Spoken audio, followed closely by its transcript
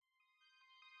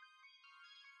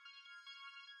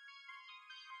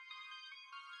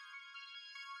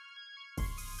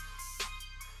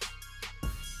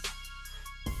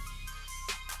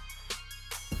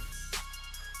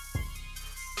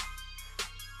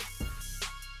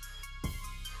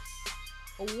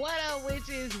What up,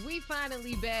 witches? We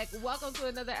finally back. Welcome to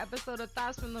another episode of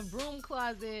Thoughts from the Broom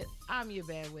Closet. I'm your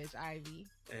bad witch, Ivy.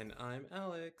 And I'm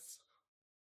Alex.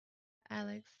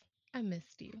 Alex, I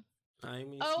missed you. I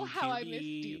miss Oh, you how too, I missed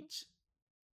you. bitch.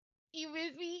 You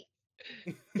miss me?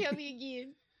 Tell me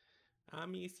again. I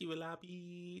miss you a lot,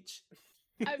 bitch.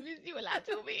 I miss you a lot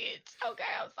too, bitch. Okay,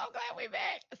 I'm so glad we're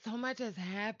back. So much has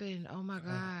happened. Oh my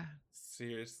God.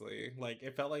 Seriously. Like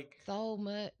it felt like So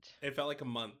much. It felt like a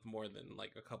month more than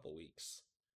like a couple weeks.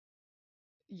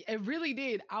 It really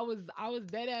did. I was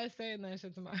dead ass saying that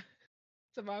shit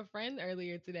to my friend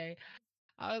earlier today.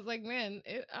 I was like, man,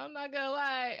 I'm not gonna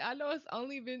lie. I know it's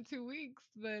only been 2 weeks,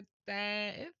 but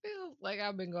that it feels like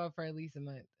I've been gone for at least a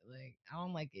month. Like I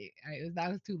don't like it.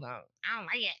 That was too long. I don't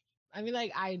like it. I mean,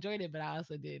 like I enjoyed it, but I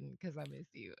also didn't because I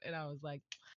missed you, and I was like,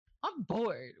 I'm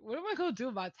bored. What am I gonna do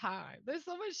with my time? There's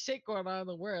so much shit going on in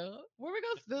the world. Where we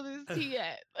gonna spill this tea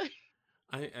at?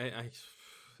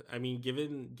 I mean,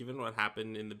 given what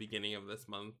happened in the beginning of this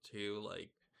month too,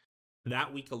 like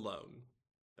that week alone,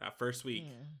 that first week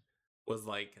was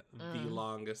like the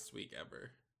longest week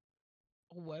ever.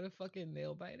 What a fucking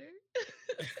nail biter.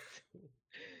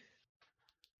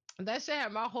 That shit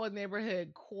had my whole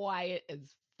neighborhood quiet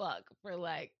as fuck for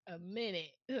like a minute.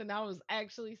 And I was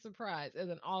actually surprised. And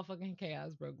then all fucking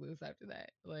chaos broke loose after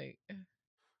that. Like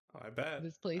I bet.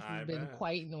 this place has been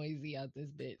quite noisy out this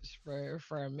bitch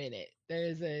for a minute.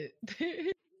 There's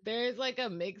there's like a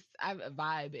mixed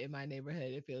vibe in my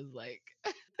neighborhood, it feels like.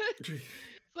 It's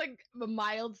like a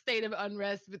mild state of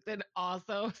unrest, but then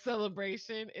also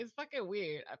celebration. It's fucking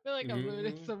weird. I feel like I'm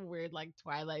living in some weird like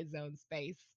Twilight Zone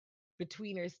space,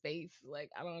 betweener space. Like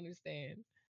I don't understand.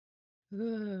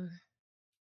 I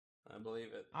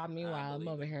believe it. Meanwhile, I'm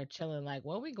over here chilling. Like,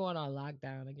 what we going on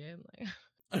lockdown again?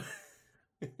 Like,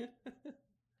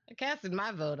 I casted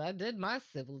my vote. I did my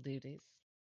civil duties.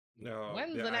 No.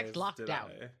 When's the next lockdown?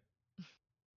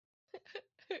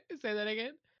 Say that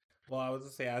again. Well, I was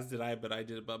gonna say as did I, but I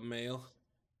did it by mail.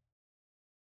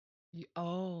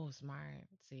 Oh, smart.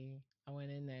 See, I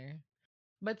went in there.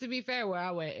 But to be fair, where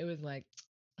I went, it was like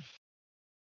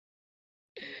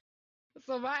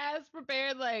so my ass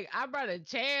prepared, like I brought a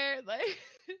chair. Like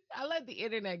I let the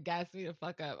internet gas me the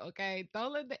fuck up, okay?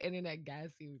 Don't let the internet gas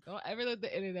you. Don't ever let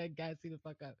the internet gas you the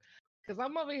fuck up. Cause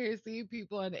I'm over here seeing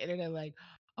people on the internet like,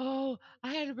 oh,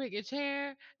 I had to bring a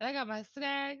chair and I got my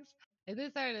snacks and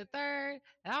this, that, and the third.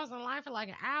 And I was in line for like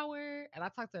an hour. And I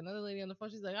talked to another lady on the phone.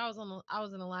 She's like, I was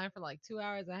in the line for like 2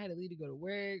 hours and I had to leave to go to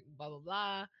work, blah, blah,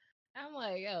 blah. And I'm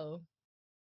like, yo,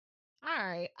 all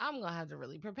right, I'm gonna have to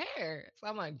really prepare. So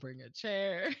I'm like, bring a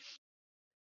chair.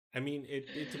 I mean,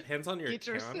 it depends on your Get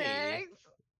your county. snacks.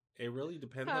 It really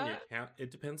depends on your county. It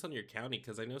depends on your county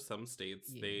because I know some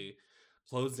states they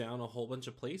close down a whole bunch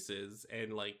of places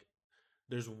and like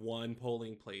there's one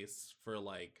polling place for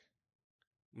like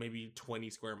maybe 20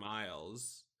 square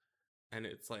miles, and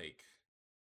it's like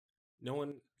no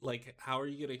one like how are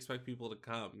you gonna expect people to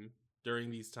come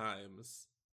during these times?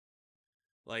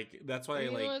 Like that's why I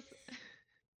don't know.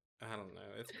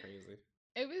 It's crazy.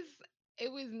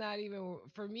 It was not even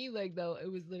for me. Like though,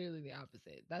 it was literally the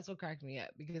opposite. That's what cracked me up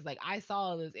because like I saw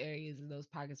all those areas and those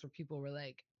pockets where people were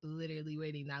like literally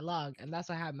waiting that long, and that's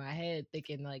what I had in my head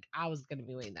thinking like I was gonna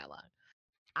be waiting that long.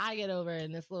 I get over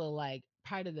in this little like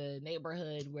part of the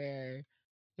neighborhood where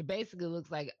it basically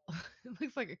looks like it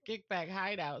looks like a kickback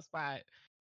hideout spot,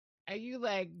 and you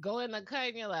like go in the cut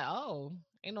and you're like, oh,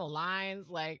 ain't no lines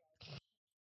like.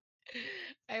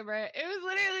 Hey, bro, it was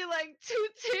literally like two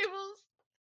tables.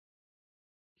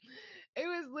 It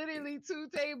was literally two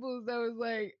tables that was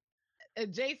like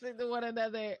adjacent to one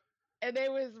another. And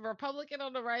there was Republican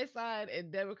on the right side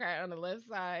and Democrat on the left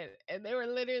side. And they were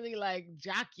literally like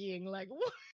jockeying, like,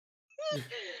 what? They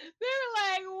were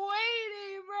like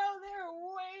waiting, bro. They were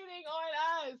waiting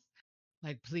on us.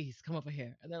 Like, please come over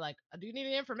here. And they're like, do you need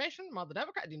any information about the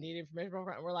Democrat? Do you need information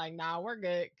about? And we're like, nah, we're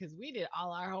good. Because we did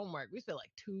all our homework. We spent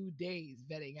like 2 days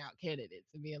vetting out candidates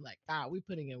and being like, nah, we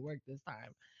putting in work this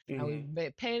time. And we've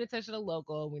been paying attention to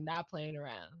local. We're not playing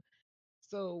around.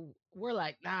 So we're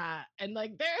like, nah. And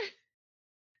like,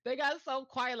 they got so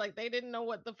quiet. Like, they didn't know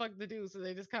what the fuck to do. So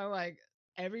they just kind of like,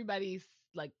 everybody's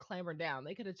like clambered down.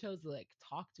 They could have chose to like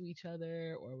talk to each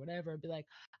other or whatever. Be like,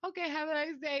 okay, have a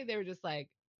nice day. They were just like,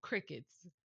 crickets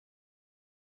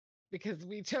because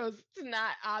we chose to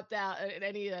not opt out in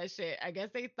any of that shit. I guess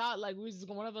they thought like we was just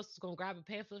one of us was gonna grab a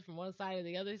pamphlet from one side or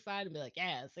the other side and be like,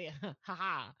 yeah, see,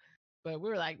 haha. But we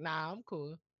were like, nah, I'm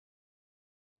cool.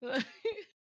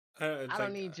 I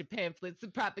don't need your pamphlets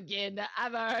and propaganda.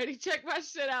 I've already checked my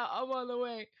shit out. I'm on the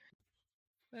way.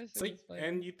 It's like,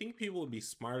 and you think people would be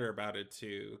smarter about it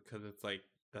too, because it's like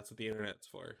That's what the internet's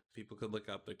for. People could look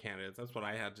up their candidates. That's what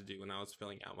I had to do when I was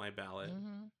filling out my ballot.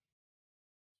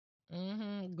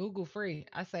 Google free.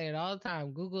 I say it all the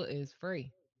time. Google is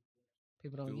free.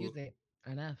 People don't Google, use it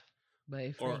enough, but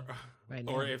it's or free right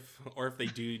or now. if they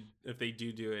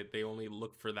do it, they only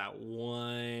look for that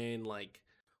one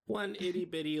itty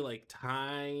bitty like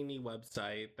tiny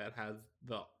website that has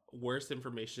the worst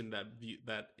information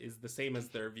that is the same as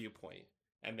their viewpoint,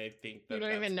 and they think You that don't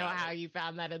that's even know valid. how you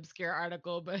found that obscure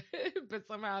article, but but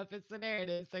somehow it fits the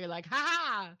narrative. So you're like,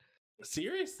 ha!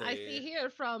 Seriously, I see here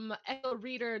from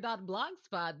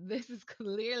echoreader.blogspot. This is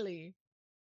clearly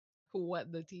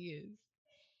what the tea is.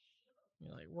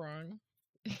 You're like, wrong.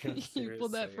 You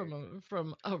pulled that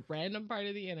from a random part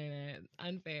of the internet.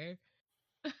 Unfair.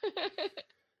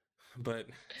 But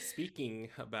speaking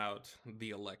about the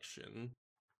election,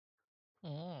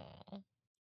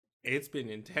 it's been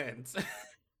intense.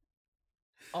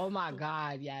 Oh my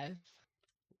God, yes.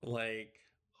 Like,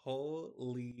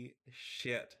 holy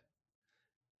shit.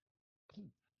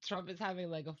 Trump is having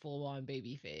like a full on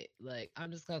baby fit. Like,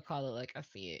 I'm just gonna call it like I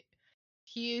see it.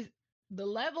 He is the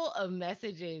level of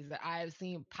messages that I have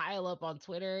seen pile up on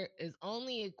Twitter is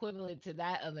only equivalent to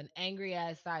that of an angry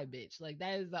ass side bitch. Like,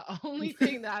 that is the only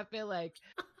thing that I feel like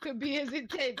could be as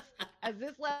intense as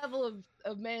this level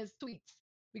of man's tweets.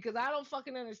 Because I don't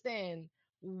fucking understand.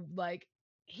 Like,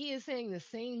 he is saying the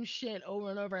same shit over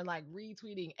and over and like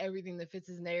retweeting everything that fits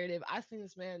his narrative. I seen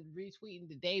this man retweeting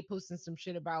today, posting some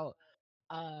shit about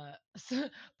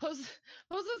post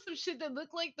posted some shit that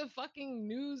looked like the fucking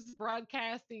news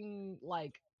broadcasting.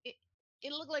 Like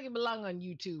it looked like it belonged on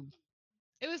YouTube.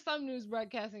 It was some news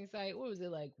broadcasting site. What was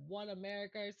it, like One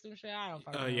America or some shit? I don't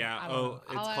fucking know. Yeah. I don't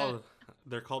know.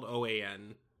 They're called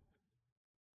OAN.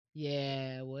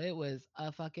 Yeah, well, it was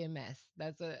a fucking mess.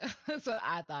 That's that's what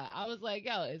I thought. I was like,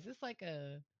 yo, is this like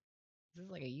a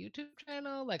YouTube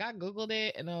channel? Like, I googled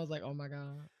it and I was like, oh my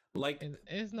God, Like,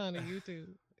 it's not a YouTube.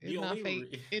 It's the not only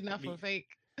fake. It's not for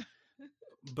fake.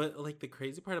 But like the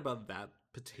crazy part about that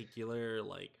particular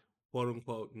like quote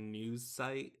unquote news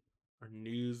site or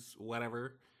news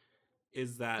whatever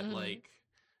is that like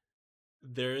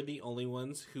they're the only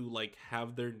ones who like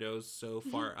have their nose so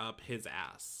far up his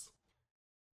ass.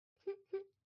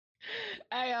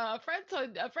 A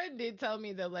friend did tell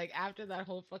me that like after that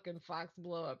whole fucking Fox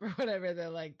blow up or whatever,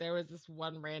 that like there was this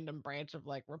one random branch of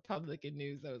like Republican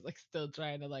news that was like still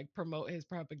trying to like promote his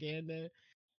propaganda,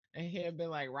 and he had been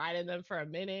like writing them for a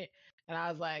minute, and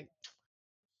I was like,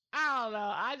 I don't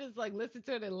know, I just like listened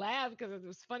to it and laughed because it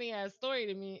was funny ass story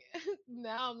to me.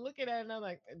 Now I'm looking at it and I'm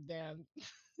like, damn.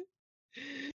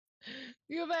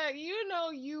 You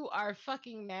know you are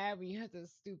fucking mad when you have to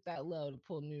stoop that low to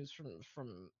pull news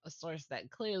from a source that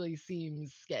clearly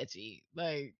seems sketchy.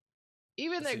 Like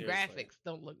even their graphics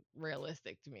don't look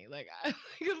realistic to me. Like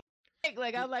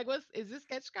I'm like, is this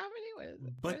sketch comedy?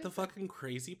 But the fucking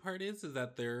crazy part is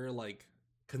that they're like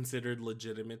considered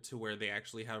legitimate to where they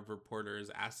actually have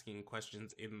reporters asking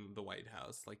questions in the White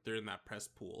House. Like they're in that press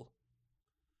pool.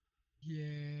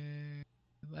 Yeah.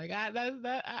 Like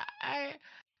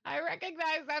I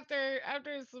recognize after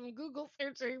some Google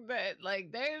searching that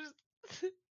like there's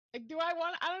like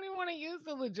I don't even want to use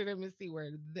the legitimacy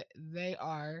word. They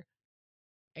are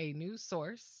a news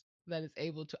source that is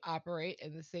able to operate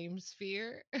in the same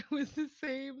sphere with the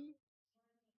same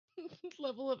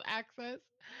level of access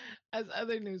as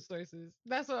other news sources.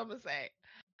 That's what I'm gonna say.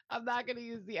 I'm not gonna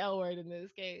use the L word in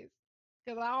this case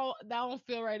because that don't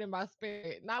feel right in my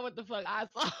spirit. Not what the fuck I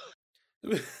saw.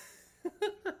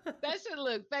 That shit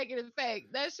look fake and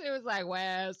fake. That shit was like,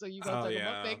 wow, so you gonna talk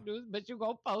about fake news, but you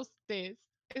gonna post this.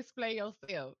 Explain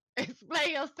yourself.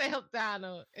 Explain yourself,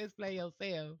 Donald. Explain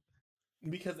yourself.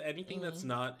 Because anything that's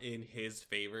not in his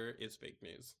favor is fake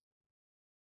news.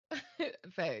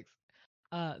 Facts.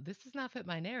 This does not fit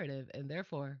my narrative and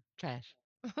therefore trash.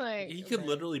 Like he could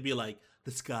literally be like,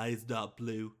 the sky is not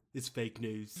blue, it's fake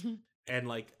news. And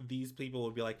like these people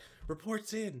would be like,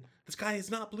 reports in, the sky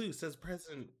is not blue, says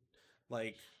president.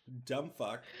 Like dumb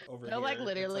fuck over They'll here. Like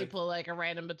literally pull like a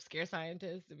random obscure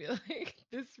scientist to be like,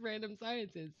 this random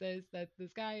scientist says that the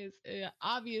sky is an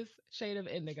obvious shade of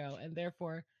indigo and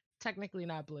therefore technically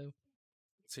not blue.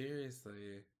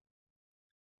 Seriously.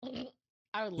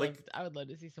 I would love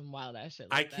to see some wild ass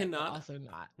shit like that. But also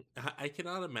not. I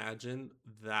cannot imagine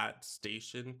that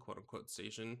station, quote unquote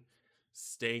station,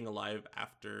 staying alive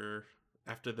after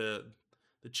the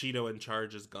Cheeto in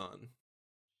charge is gone.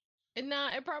 And now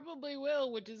it probably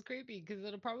will, which is creepy because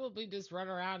it'll probably just run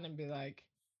around and be like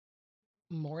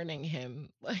mourning him,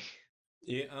 like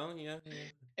yeah, yeah.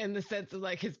 In the sense of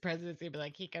like his presidency, be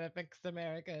like he could have fixed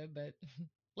America, but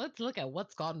let's look at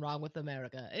what's gone wrong with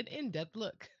America. An in-depth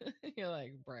look. You're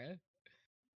like, bruh,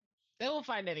 they will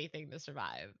find anything to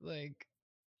survive. Like,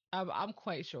 I'm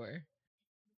quite sure.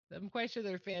 I'm quite sure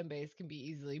their fan base can be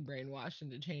easily brainwashed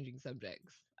into changing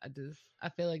subjects. I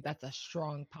feel like that's a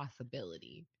strong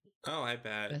possibility. Oh, I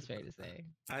bet. That's fair to say.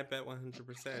 I bet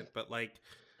 100%. But like,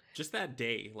 just that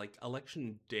day, like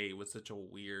election day was such a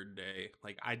weird day.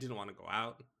 Like, I didn't want to go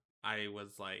out. I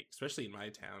was like, especially in my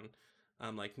town,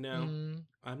 I'm like, no,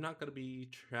 I'm not gonna be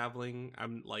traveling.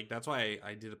 I'm like, that's why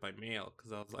I did it by mail,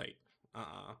 because I was like,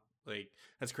 like,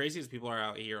 as crazy as people are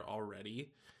out here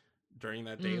already during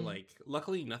that day, like,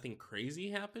 luckily nothing crazy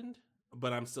happened,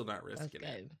 but I'm still not risking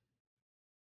it.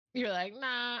 You're like,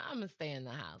 nah, I'm gonna stay in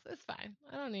the house. It's fine.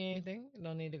 I don't need anything. I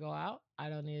don't need to go out. I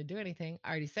don't need to do anything. I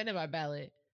already sent in my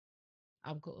ballot.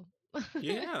 I'm cool.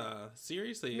 Yeah,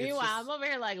 seriously. Meanwhile, I'm over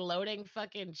here like loading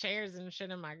fucking chairs and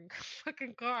shit in my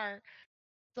fucking car.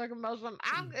 Talking about some.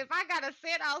 If I gotta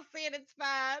sit, I'll sit. It's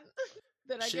fine.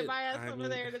 Then I get my ass over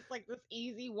there, and it's like this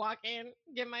easy walk in,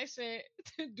 get my shit,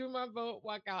 do my vote,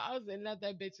 walk out. I was in that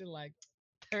bitch in like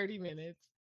 30 minutes.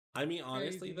 I mean,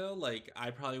 honestly, though, like,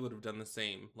 I probably would have done the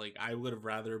same. Like, I would have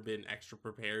rather been extra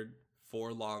prepared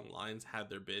for long lines had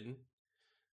there been,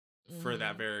 for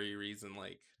that very reason.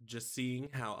 Like, just seeing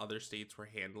how other states were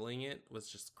handling it was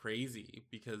just crazy,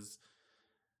 because,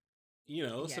 you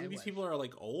know, some of these people are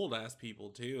like old ass people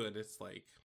too, and it's like,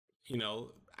 you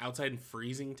know, outside in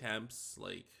freezing temps.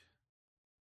 Like,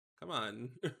 come on.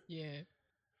 Yeah.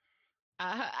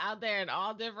 Out there in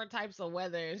all different types of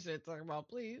weather and shit. Talking about,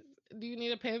 please, do you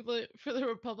need a pamphlet for the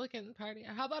Republican Party?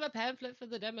 How about a pamphlet for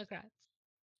the Democrats?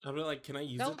 I'll be like, can I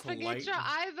use Don't it to forget light? your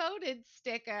I voted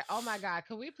sticker. Oh my God,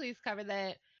 can we please cover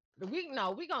that? We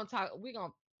gonna talk. We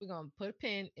gonna put a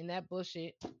pin in that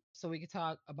bullshit so we can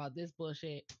talk about this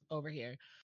bullshit over here.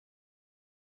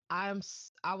 I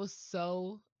was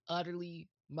so utterly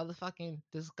motherfucking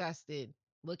disgusted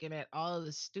looking at all of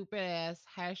the stupid ass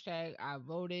hashtag I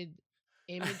voted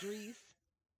imageries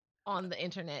on the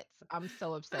internet. I'm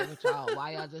so upset with y'all.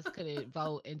 Why y'all just couldn't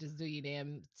vote and just do your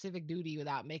damn civic duty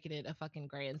without making it a fucking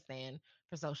grandstand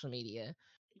for social media?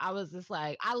 I was just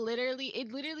like,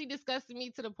 it literally disgusted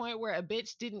me to the point where a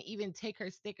bitch didn't even take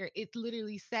her sticker. It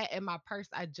literally sat in my purse.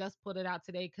 I just put it out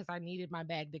today because I needed my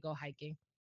bag to go hiking.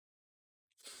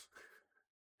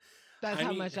 That's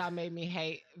how much y'all made me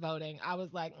hate voting. I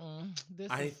was like,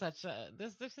 this is such a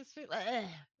this is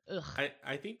ugh.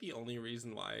 I think the only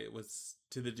reason why it was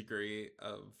to the degree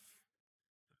of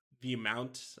the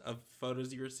amount of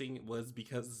photos you were seeing was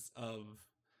because of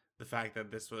the fact that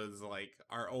this was like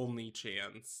our only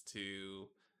chance to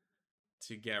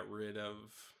get rid of,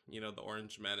 you know, the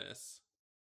Orange Menace.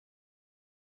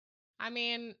 I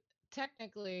mean,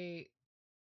 technically,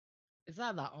 it's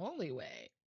not the only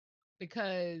way,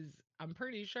 because I'm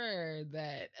pretty sure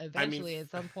that eventually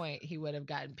at some point he would have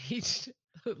gotten impeached,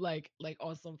 like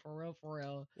on some for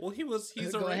real. Well,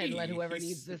 he's go already ahead and let whoever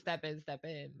needs to step in.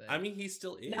 But I mean, he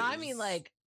still is. No, I mean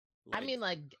like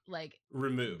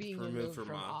removed, being removed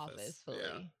from office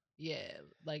fully. Yeah,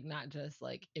 like not just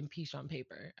like impeached on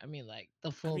paper. I mean like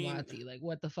the full Monty. Like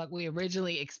what the fuck we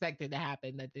originally expected to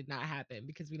happen that did not happen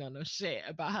because we don't know shit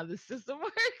about how the system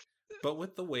works. But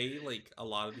with the way like a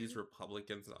lot of these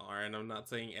Republicans are, and I'm not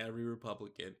saying every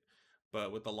Republican,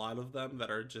 but with a lot of them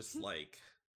that are just like,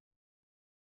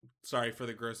 sorry for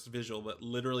the gross visual, but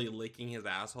literally licking his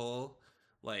asshole,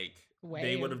 like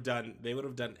they would have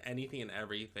done anything and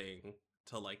everything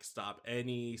to like stop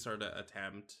any sort of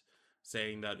attempt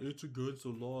saying that it's against the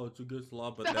law,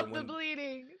 but Stop then when the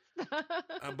bleeding.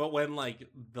 but when like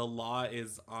the law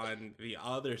is on the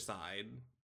other side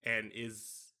and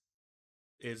is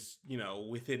you know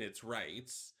within its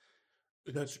rights,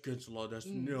 that's against the law, that's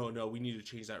no, we need to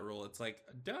change that rule. It's like,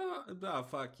 duh,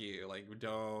 fuck you. Like,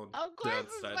 don't. Of course,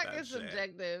 don't it's fucking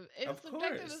subjective. It's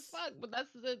subjective as fuck, but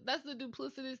that's the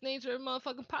duplicitous nature of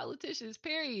motherfucking politicians.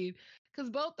 Period.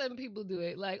 Because both them people do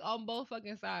it, like on both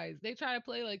fucking sides. They try to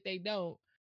play like they don't,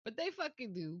 but they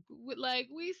fucking do. Like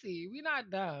we see, we not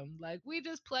dumb. Like we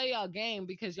just play y'all game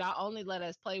because y'all only let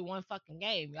us play one fucking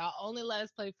game. Y'all only let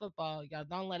us play football. Y'all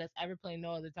don't let us ever play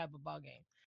no other type of ball game.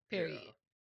 Period. Yeah.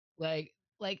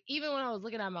 Like even when I was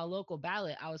looking at my local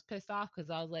ballot, I was pissed off because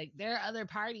I was like, there are other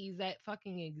parties that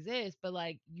fucking exist, but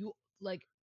like you like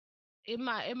in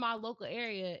my local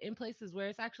area, in places where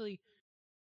it's actually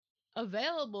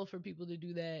available for people to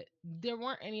do that, there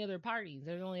weren't any other parties.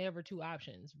 There's only ever two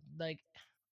options. Like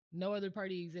no other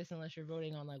party exists unless you're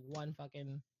voting on like one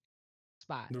fucking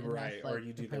spot. And right, that's, like, or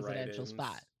you do the presidential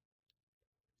spot.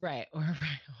 Right. Or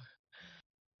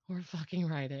fucking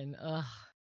write in. Ugh.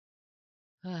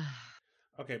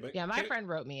 Okay, but Yeah, my friend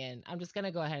wrote me in. I'm just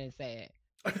gonna go ahead and say it.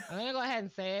 I'm gonna go ahead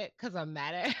and say it because I'm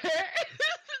mad at her.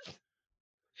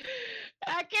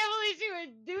 I can't believe she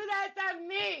would do that to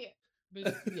me.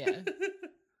 But yeah.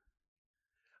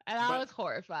 And I was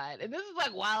horrified. And this is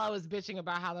like while I was bitching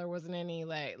about how there wasn't any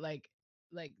like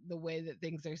the way that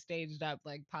things are staged up,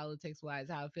 like politics wise,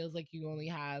 how it feels like you only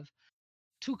have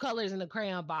two colors in the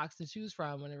crayon box to choose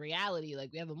from, when in reality,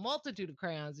 like, we have a multitude of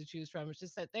crayons to choose from. It's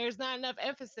just that there's not enough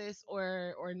emphasis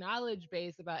or knowledge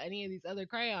base about any of these other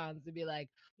crayons to be like,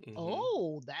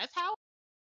 oh, that's how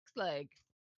it's like.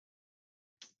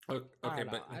 Okay,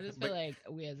 but I just feel like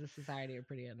we as a society are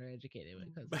pretty undereducated when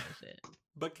it comes to that shit.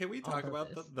 But can we talk about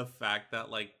the fact that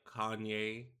like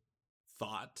Kanye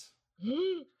thought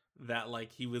that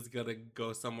like he was gonna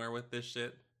go somewhere with this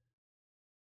shit?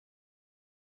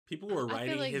 People were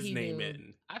writing like his name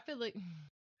in. I feel like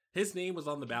his name was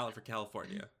on the ballot for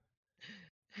California.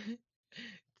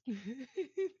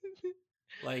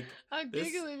 Like, I'm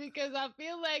giggling because I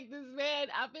feel like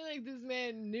this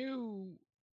man knew,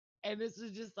 and this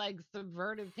was just like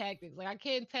subvertive tactics. Like, I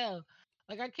can't tell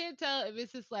if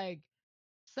it's just like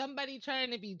somebody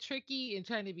trying to be tricky and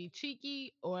trying to be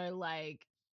cheeky, or like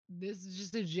this is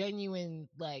just a genuine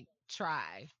like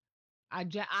try. I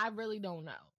really don't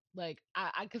know. Like,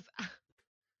 because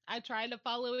I tried to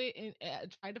follow it, and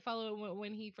tried to follow it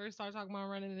when he first started talking about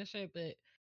running the shit, but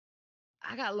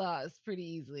I got lost pretty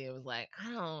easily. It was like,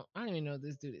 I don't even know if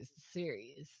this dude is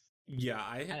serious. Yeah,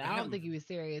 I don't think he was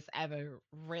serious ever,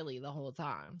 really, the whole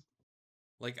time.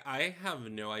 Like, I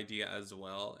have no idea as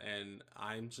well, and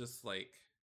I'm just like,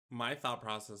 my thought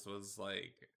process was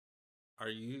like, are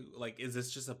you like, is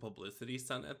this just a publicity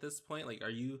stunt at this point? Like, are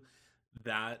you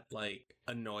that like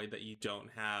annoyed that you don't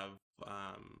have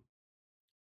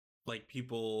like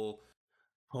people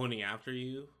honing after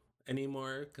you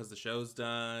anymore because the show's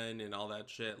done and all that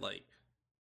shit? Like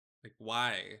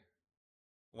why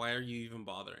are you even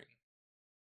bothering?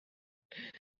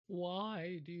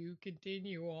 Why do you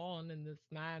continue on in this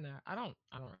manner? I don't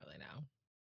really know.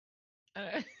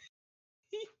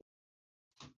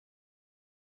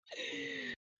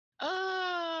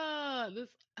 This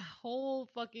whole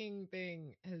fucking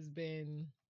thing has been,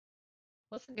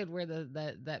 what's a good word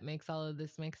that makes all of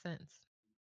this make sense?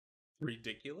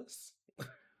 Ridiculous?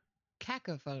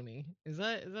 Cacophony. Is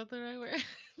that the right word?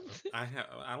 I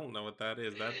don't know what that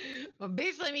is. That Well,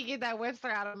 bitch, let me get that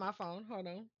website out of my phone. Hold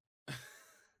on.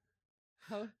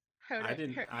 Hold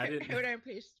on,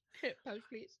 please. Pause,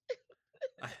 please.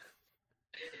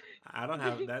 I don't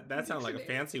have that. That sounds like a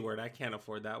fancy word. I can't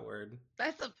afford that word.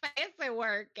 That's a fancy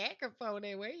word,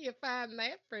 cacophony. Where you find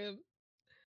that from?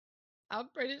 I'm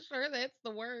pretty sure that's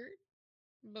the word,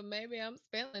 but maybe I'm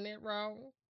spelling it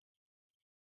wrong.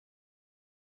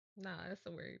 Nah, that's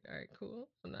a word. All right, cool.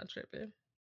 I'm not tripping.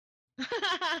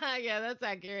 Yeah, that's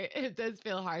accurate. It does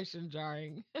feel harsh and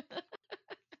jarring.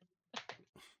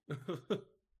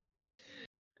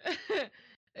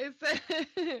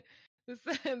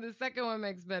 The second one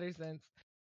makes better sense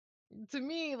to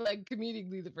me. Like,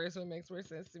 comedically, the first one makes more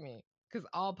sense to me, because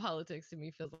all politics to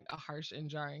me feels like a harsh and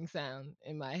jarring sound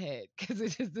in my head, because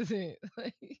it just doesn't,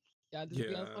 like, y'all just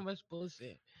be on so much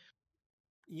bullshit.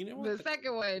 You know what? The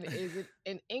second one is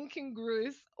an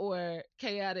incongruous or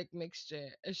chaotic mixture,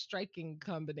 a striking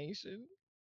combination.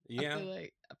 Yeah. I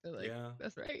feel like yeah.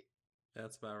 That's right.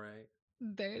 That's about right.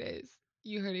 There it is.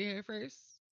 You heard it here first.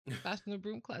 Flash from the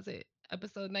Broom Closet,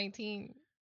 episode 19.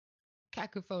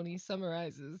 Cacophony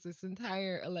summarizes this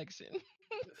entire election.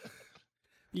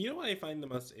 You know what I find the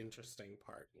most interesting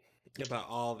part about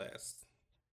all this?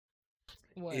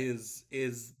 What?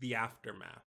 Is the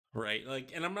aftermath, right? Like,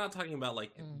 and I'm not talking about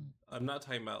like I'm not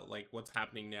talking about like what's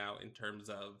happening now in terms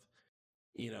of,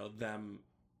 you know, them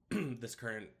this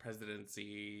current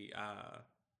presidency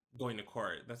going to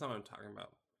court. That's not what I'm talking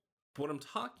about. What I'm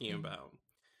talking about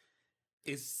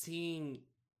is seeing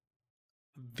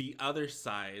the other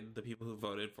side, the people who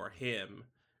voted for him,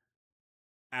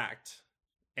 act.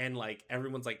 And like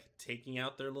everyone's like taking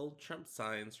out their little Trump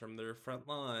signs from their front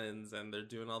lawns, and they're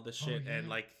doing all this shit. And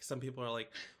like some people are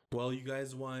like, well, you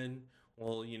guys won,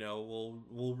 well, you know,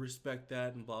 we'll respect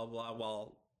that, and blah blah.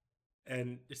 Well,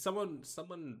 and someone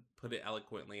put it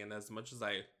eloquently, and as much as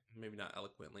I, maybe not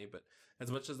eloquently, but as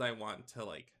much as I want to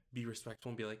like be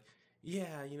respectful and be like,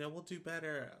 yeah, you know, we'll do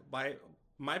better,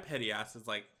 my petty ass is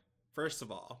like, first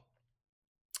of all,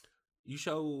 you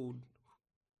showed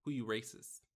who you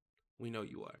racist. We know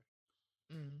you are.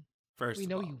 First, we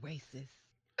know you racist,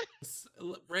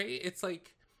 right? It's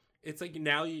like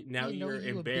now you're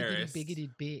embarrassed,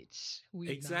 bigoted bitch.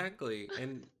 Exactly,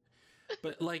 and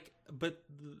but like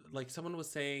someone was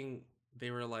saying, they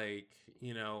were like,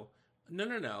 you know,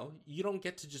 No. You don't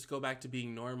get to just go back to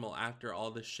being normal after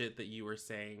all the shit that you were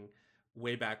saying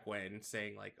way back when,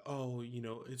 saying like, oh,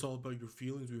 it's all about your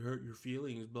feelings. We hurt your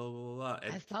feelings, blah, blah, blah.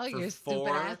 And I saw for your stupid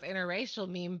ass interracial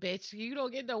meme, bitch. You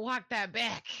don't get to walk that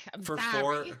back. I'm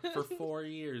sorry. for 4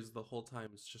 years, the whole time,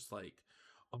 it's just like,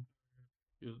 oh,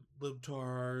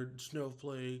 libtard,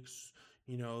 snowflakes,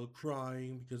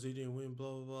 crying because they didn't win,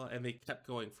 blah, blah, blah. And they kept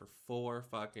going for 4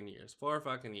 fucking years.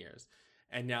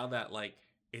 And now that, like,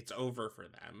 it's over for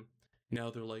them, now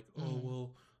they're like, oh,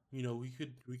 well, we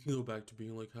can go back to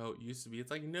being like how it used to be. It's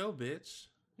like, no, bitch.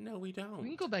 No, we don't. We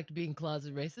can go back to being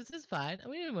closet racist. It's fine.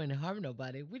 We didn't want to harm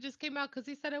nobody. We just came out because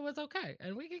he said it was okay.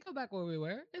 And we can go back where we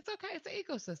were. It's okay. It's an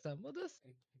ecosystem.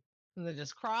 And they're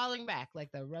just crawling back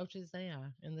like the roaches they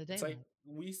are in the daylight. It's like,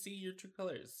 we see your true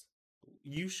colors.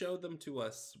 You showed them to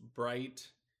us bright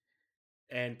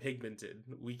and pigmented.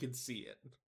 We could see it.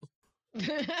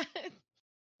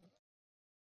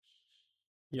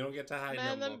 You don't get to hide.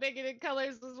 Man, them bigoted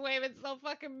colors was waving so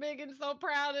fucking big and so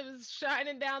proud. It was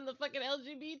shining down the fucking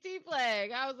LGBT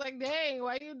flag. I was like, dang,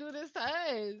 why you do this to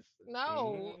us?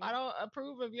 No, I don't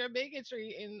approve of your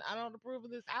bigotry, and I don't approve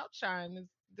of this outshine. It's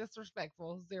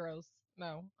disrespectful. Zeros.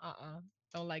 No,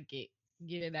 don't like it.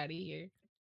 Get it out of here.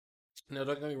 No,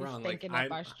 don't get me wrong. Like,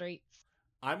 up our streets.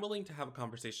 I'm willing to have a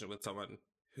conversation with someone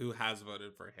who has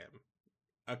voted for him.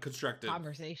 A constructive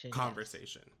conversation.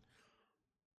 Yes.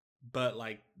 But,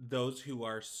 like, those who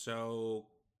are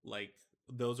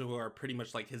those who are pretty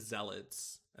much like his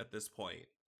zealots at this point,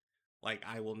 like,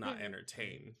 I will not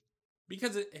entertain.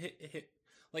 Because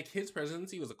like, his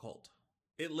presidency was a cult.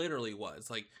 It literally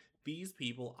was. Like, these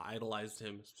people idolized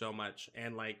him so much.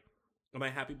 And, like, am I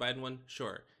happy Biden won?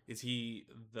 Sure. Is he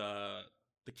the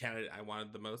candidate I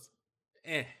wanted the most?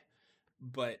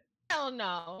 But hell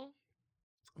no.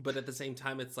 But at the same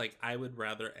time, it's like, I would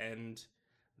rather end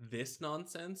this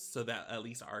nonsense so that at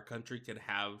least our country could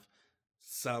have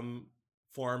some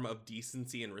form of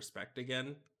decency and respect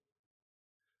again.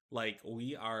 Like,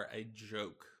 we are a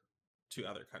joke to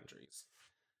other countries.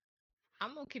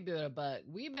 I'm gonna keep it a buck.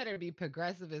 We better be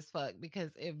progressive as fuck, because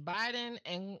if Biden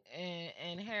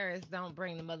and Harris don't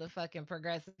bring the motherfucking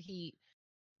progressive heat,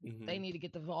 they need to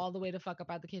get all the way the fuck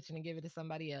up out the kitchen and give it to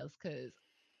somebody else. Because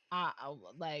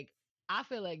I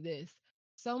feel like this.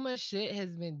 So much shit has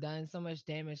been done, so much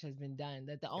damage has been done,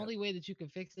 that the only way that you can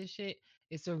fix this shit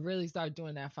is to really start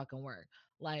doing that fucking work.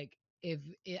 Like,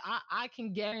 I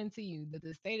can guarantee you that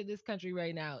the state of this country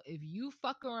right now, if you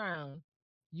fuck around,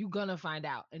 you gonna find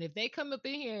out. And if they come up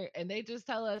in here and they just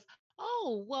tell us,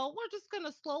 oh, well, we're just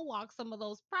gonna slow walk some of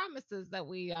those promises that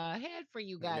we had for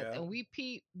you guys, and we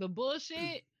peep the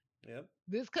bullshit. Yep.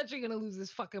 This country gonna lose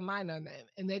its fucking mind on them,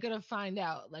 and they're gonna find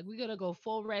out. Like, we're gonna go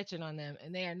full wretched on them,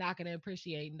 and they are not gonna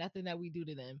appreciate nothing that we do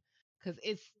to them, because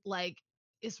it's like,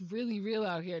 it's really real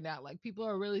out here now. Like, people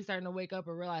are really starting to wake up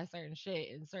and realize certain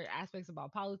shit and certain aspects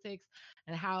about politics,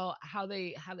 and how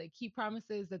they keep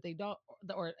promises that they don't,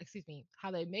 or excuse me,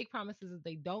 how they make promises that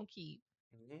they don't keep.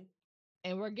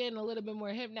 And we're getting a little bit more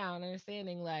hip now and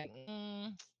understanding, like,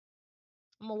 I'm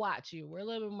gonna watch you. We're a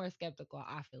little bit more skeptical,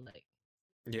 I feel like.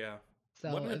 Yeah. So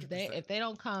 100%. if they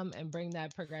don't come and bring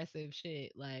that progressive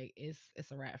shit, like, it's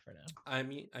a wrap for them. I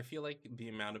mean, I feel like the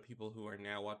amount of people who are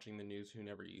now watching the news who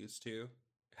never used to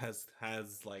has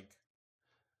like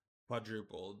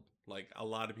quadrupled. Like, a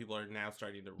lot of people are now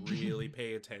starting to really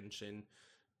pay attention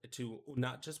to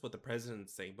not just what the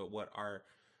president's saying, but what our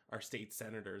state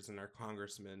senators and our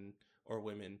congressmen or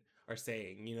women are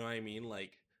saying. You know what I mean?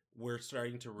 Like, we're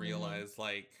starting to realize,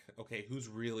 like, okay, who's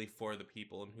really for the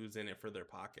people and who's in it for their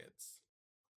pockets.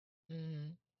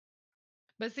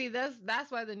 But see,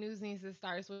 that's why the news needs to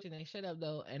start switching their shit up,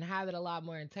 though, and having a lot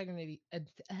more integrity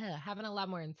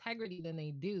than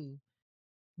they do,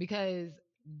 because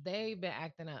they've been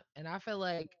acting up. And I feel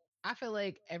like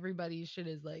everybody's shit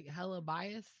is like hella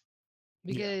biased,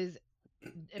 because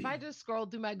if I just scroll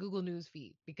through my Google News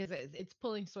feed, because it's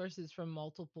pulling sources from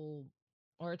multiple,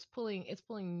 or it's pulling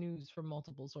news from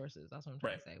multiple sources. That's what I'm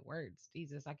trying to say. Words.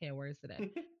 Jesus, I can't words today.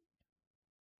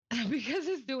 Because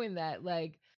it's doing that.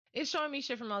 Like, it's showing me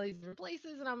shit from all these different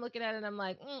places, and I'm looking at it and I'm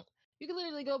like, you can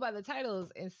literally go by the titles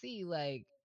and see, like,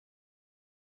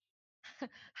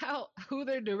 who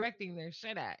they're directing their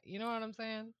shit at. You know what I'm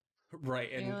saying?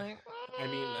 Right. And like, I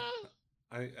mean,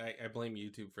 I blame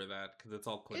YouTube for that, because it's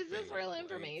all clickbait. Is this real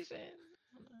information?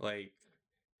 Like,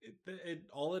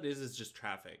 all it is just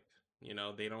traffic. You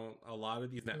know, they don't, a lot of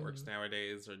these networks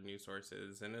nowadays are news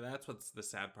sources. And that's what's the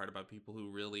sad part about people who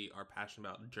really are passionate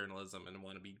about journalism and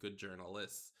want to be good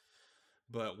journalists.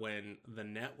 But when the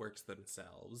networks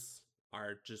themselves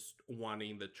are just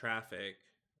wanting the traffic,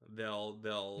 they'll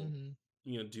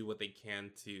do what they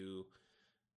can to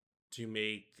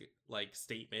make like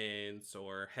statements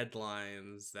or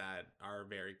headlines that are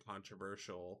very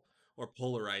controversial or They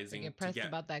polarizing get to pressed get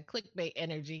about that clickbait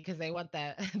energy because they want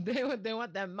that they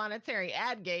want that monetary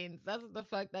ad gains. That's what the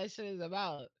fuck that shit is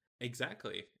about.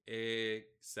 exactly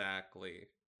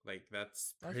like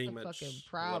that's That's pretty the fucking much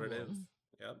what it is. problem.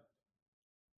 Yep.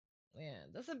 Yeah,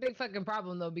 that's a big fucking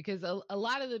problem though, because a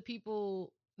lot of the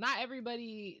people, not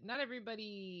everybody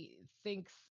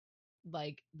thinks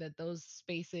like that those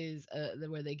spaces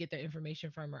where they get their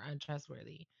information from are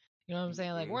untrustworthy. You know what I'm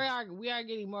saying? Like Hmm. we are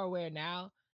getting more aware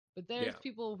now, but there's Yeah.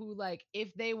 people who, like,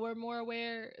 if they were more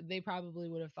aware, they probably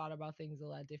would have thought about things a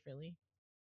lot differently.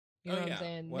 You Oh know what I'm yeah,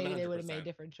 saying? Maybe they would have made 100%.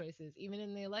 different choices, even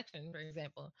in the election, for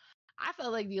example. I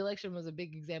felt like the election was a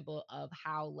big example of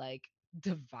how like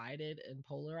divided and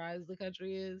polarized the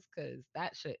country is, because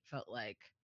that shit felt like,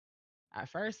 at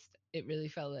first it really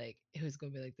felt like it was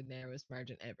gonna be like the narrowest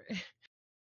margin ever.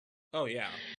 Oh yeah,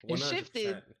 It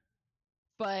shifted, 100%.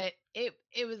 but it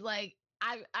was like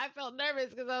I felt nervous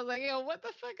because I was like, yo, what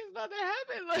the fuck is about to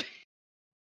happen? Like,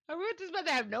 are we just about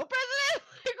to have no president?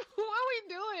 Like, what are we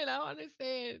doing? I don't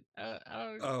understand. I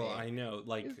don't Oh, understand. I know.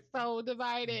 Like It's so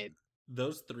divided.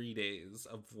 those 3 days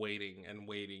of waiting and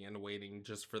waiting and waiting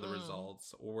just for the Mm,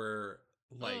 results were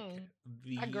like mm.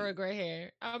 I the grew gray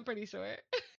hair. I'm pretty sure.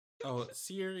 oh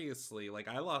seriously, like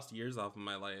I lost years off of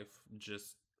my life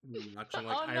just watching.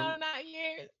 Like Oh no, not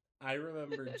years. I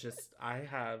remember just I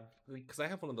have because I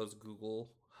have one of those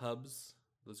Google hubs,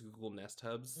 those Google Nest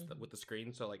hubs that, Hmm. with the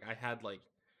screen. So like I had like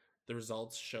the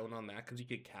results shown on that because you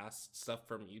could cast stuff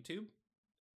from YouTube.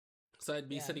 So I'd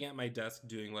be Yeah. sitting at my desk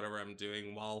doing whatever I'm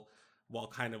doing while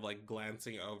kind of like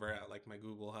glancing over at like my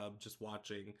Google hub, just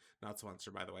watching. Not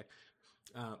sponsored, by the way.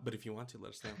 But if you want to,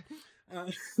 let us know.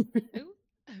 Ooh.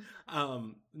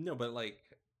 No, but like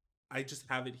I just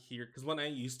have it here because when I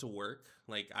used to work,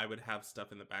 like I would have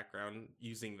stuff in the background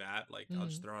using that. Like I'll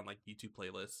just Mm. throw on like YouTube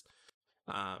playlists.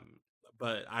 Um,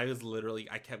 but I was literally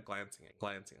I kept glancing and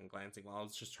glancing and glancing while I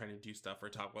was just trying to do stuff or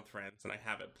talk with friends, and I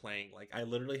have it playing. Like I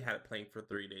literally had it playing for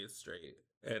 3 days straight.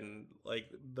 And like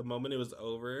the moment it was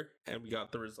over and we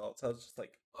got the results, I was just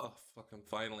like, oh fucking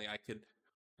finally I could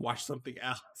watch something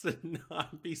else and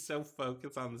not be so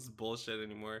focused on this bullshit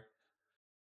anymore.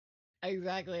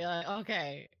 Exactly. Like,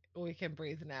 okay, we can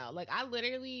breathe now. Like I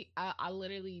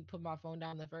literally put my phone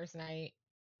down the first night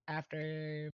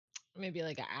after maybe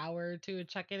like an hour or two of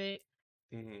checking it,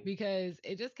 Hmm. because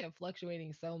it just kept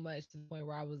fluctuating so much to the point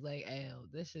where I was like, "Oh,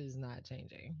 this is not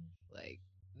changing. Like,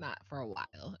 not for a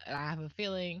while." And I have a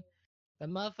feeling the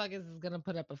motherfuckers is gonna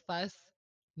put up a fuss,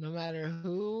 no matter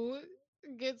who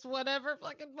gets whatever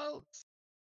fucking votes.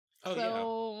 Oh yeah, of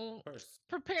So course.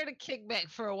 prepare to kick back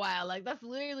for a while. Like, that's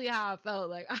literally how I felt.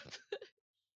 Like,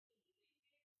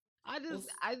 I Well, just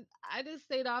I I just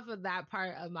stayed off of that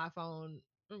part of my phone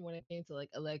when it came to like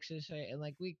election shit, and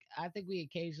like I think we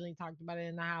occasionally talked about it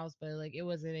in the house, but like it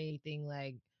wasn't anything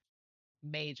like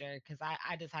major, because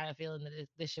I just had a feeling that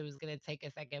this shit was gonna take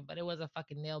a second, but it was a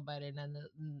fucking nail biter, none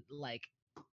like,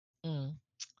 mm,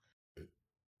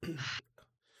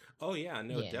 oh yeah,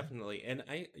 no, yeah. definitely. And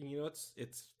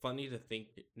it's funny to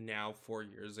think now 4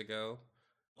 years ago,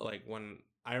 like when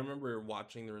I remember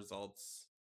watching the results,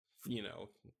 you know,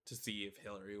 to see if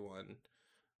Hillary won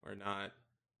or not.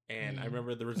 And I Mm.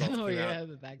 remember the results Oh came out yeah,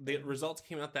 the back the then. results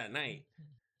came out that night.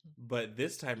 But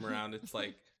this time around it's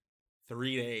like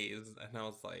 3 days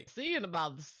and See, in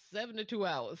about 72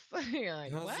 hours. You're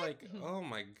like, I was what? like, oh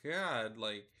my God,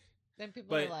 like Then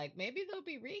people are but like, maybe there'll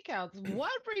be recounts.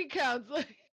 What recounts?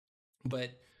 Like, but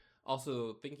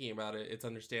also thinking about it, it's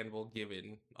understandable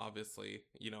given obviously,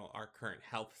 our current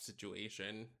health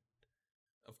situation.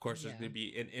 Of course, there's yeah. going to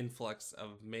be an influx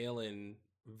of mail-in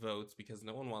votes because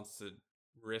no one wants to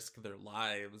risk their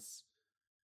lives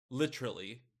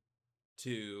literally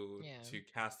to Yeah.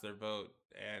 cast their vote.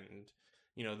 And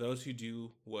those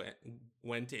who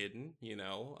went in,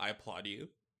 I applaud you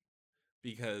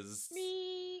because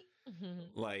Me.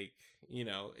 like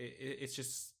it's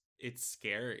just it's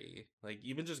scary, like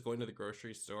even just going to the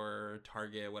grocery store,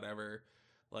 Target, whatever,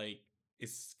 like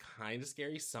it's kind of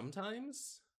scary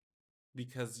sometimes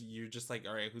because you're just like,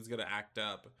 all right, who's gonna act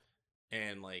up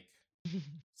and like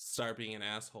start being an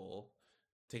asshole,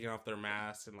 taking off their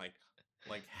mask and like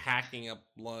hacking up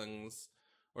lungs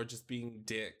or just being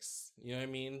dicks, you know what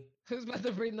I mean? Who's about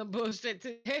to bring the bullshit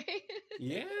today?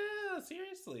 Yeah,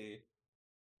 seriously.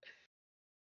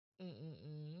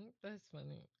 Mm-mm-mm. That's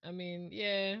funny. I mean,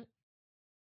 yeah,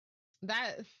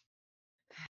 that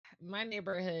my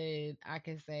neighborhood, I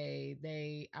can say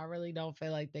I really don't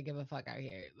feel like they give a fuck out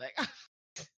here. Like,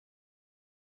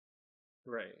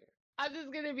 Right. I'm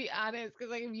just gonna be honest, because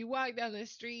like if you walk down the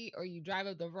street or you drive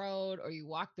up the road or you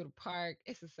walk through the park,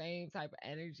 it's the same type of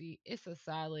energy. It's a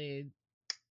solid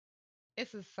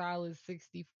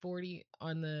 60-40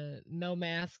 on the no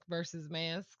mask versus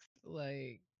masks.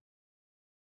 Like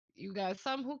you got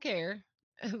some who care,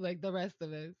 like the rest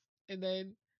of us. And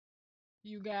then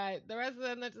you got the rest of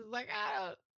them that's just like,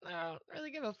 I don't really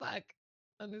give a fuck.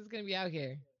 I'm just gonna be out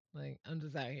here. Like I'm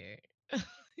just out here.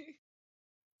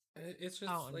 It's I just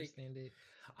don't like understand it.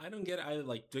 I don't get it. I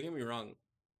like, don't get me wrong,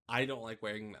 I don't like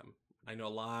wearing them. I know a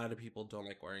lot of people don't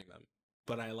like wearing them,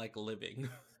 but I like living.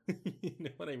 You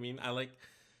know what I mean? I like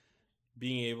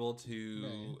being able Right.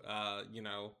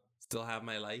 to still have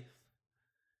my life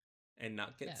and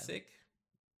not get Yeah. sick.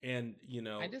 And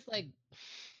I just like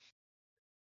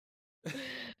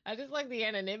I just like the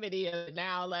anonymity of it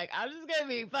now. Like, I'm just gonna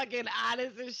be fucking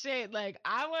honest as shit. Like,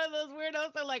 I'm one of those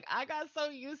weirdos that, like, I got so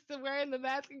used to wearing the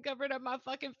mask and covering up my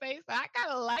fucking face. I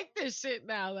kind of like this shit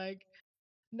now. Like,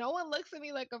 no one looks at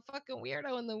me like a fucking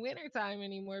weirdo in the wintertime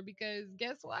anymore because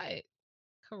guess what?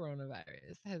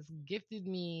 Coronavirus has gifted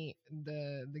me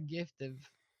the gift of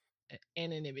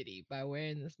anonymity by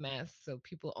wearing this mask so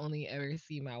people only ever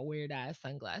see my weird ass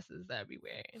sunglasses that I be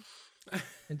wearing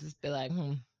and just be like,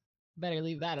 better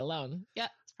leave that alone. Yeah,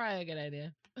 it's probably a good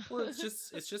idea. Well,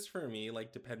 it's just for me,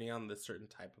 like depending on the certain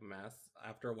type of mask,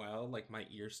 after a while, like my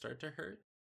ears start to hurt.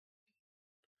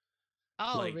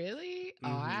 Oh, Like, really? Oh,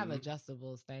 I have mm-hmm.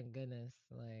 adjustables, thank goodness.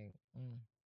 Like,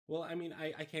 Well, I mean,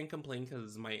 I can't complain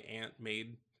because my aunt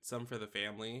made some for the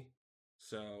family.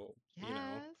 So, yes.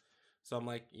 so I'm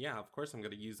like, yeah, of course I'm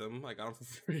gonna use them. I got them for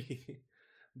free.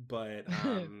 But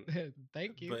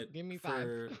Thank you. but Give me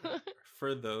five.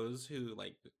 for those who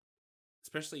like,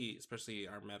 especially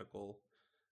our medical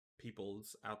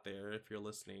peoples out there, if you're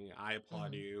listening, I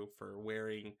applaud Mhm. you for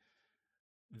wearing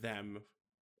them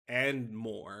and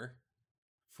more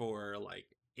for like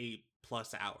 8+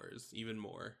 hours, even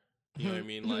more. You know what I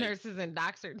mean? Like, Nurses and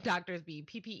doctors be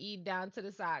PPE down to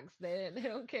the socks. They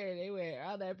don't care. They wear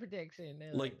all that protection.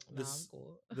 They're like, nah, I'm this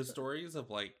cool. the stories of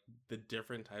like the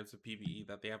different types of PPE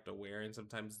that they have to wear and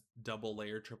sometimes double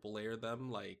layer, triple layer them,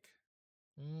 like,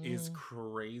 is Mm,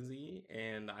 crazy,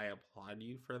 and I applaud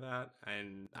you for that,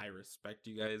 and I respect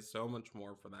you guys so much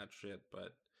more for that shit.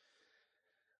 But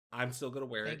I'm still gonna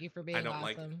wear it. thank you for I being don't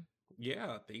like it. awesome.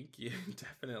 Yeah, thank you.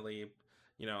 Definitely.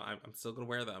 I'm still gonna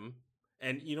wear them.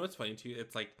 And what's funny too?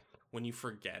 It's like when you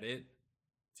forget it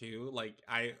too. Like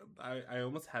I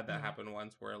almost had that Mhm. happen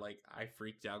once where like I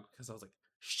freaked out because I was like,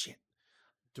 shit,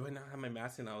 do I not have my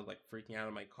mask? And I was like freaking out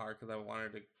in my car because I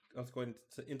was going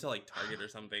into like Target or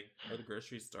something or the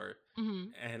grocery store,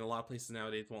 Mhm. and a lot of places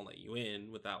nowadays won't let you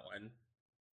in with that one.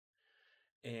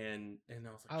 And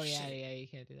I was like, Oh yeah, shit. yeah. You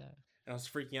can't do that. And I was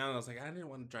freaking out. And I was like, I didn't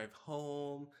want to drive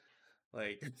home.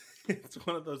 Like, it's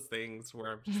one of those things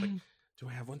where I'm just like, do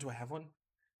I have one? Do I have one?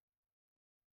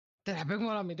 Did I bring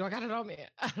one on me? Do I got it on me?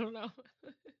 I don't know.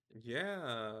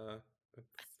 Yeah.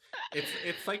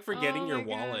 It's like forgetting Oh your my god.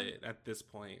 wallet at this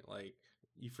point. Like,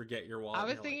 you forget your I wallet and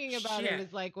was you're like, thinking about it shit.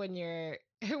 as like when you're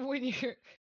when you're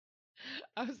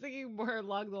I was thinking more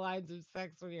along the lines of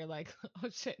sex when you're like, oh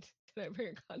shit, did I bring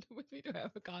a condom with me? Do I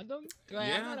have a condom? Do I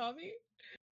have Yeah, that on me?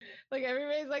 Like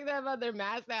everybody's like that about their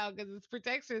mask now because it's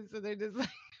protection. So they're just like,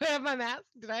 do I have my mask?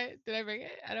 Did I bring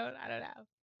it? I don't know.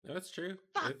 no, it's true.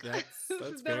 Fuck. This That's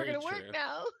is never very gonna work true.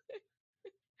 now.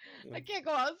 I can't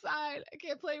go outside. I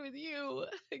can't play with you.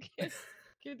 I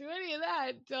can't do any of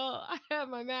that until I have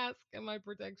my mask and my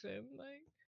protection. Like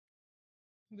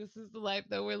this is the life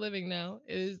that we're living now.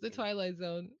 It is the Twilight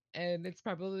Zone, and it's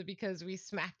probably because we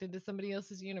smacked into somebody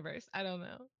else's universe. I don't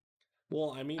know.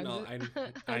 Well, I mean, I'm just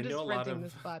I I'm know just a lot renting of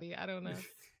this body. I don't know.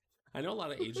 I know a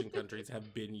lot of Asian countries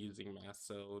have been using masks,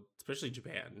 so especially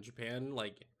Japan. Japan,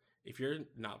 like, if you're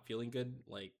not feeling good,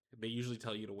 like they usually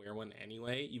tell you to wear one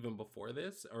anyway, even before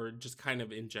this, or just kind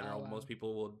of in Oh general, wow. most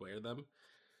people would wear them.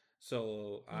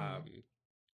 So, Mm.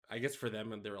 I guess for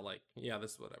them, they were like, yeah,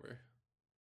 this is whatever.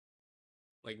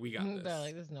 Like, we got They're this.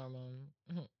 like this is normal.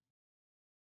 Mhm.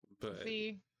 But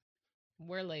See,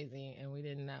 we're lazy and we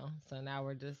didn't know, so now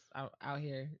we're just out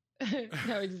here.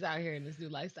 Now we're just out here in this new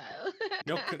lifestyle.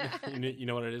 no, you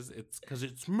know what it is? It's because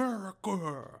it's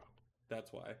America.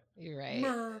 That's why. You're right.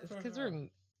 It's because America.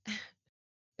 we're.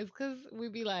 It's because we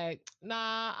be like,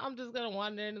 nah, I'm just gonna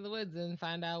wander into the woods and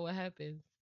find out what happens.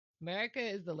 America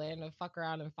is the land of fuck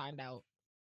around and find out.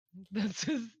 That's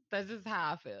just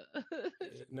how I feel.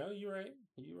 No, you're right.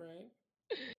 You're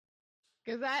right.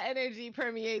 Because that energy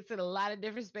permeates in a lot of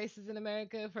different spaces in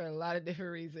America for a lot of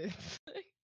different reasons.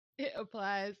 It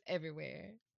applies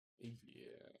everywhere. Yeah.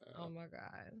 Oh my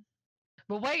god!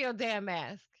 But wear your damn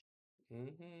mask.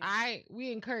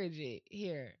 We encourage it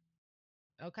here.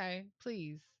 Okay,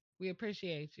 please, we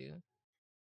appreciate you.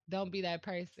 Don't be that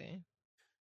person.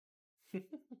 All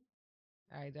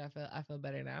right, I feel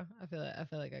better now. I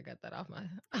feel like I got that off my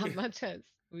off my chest.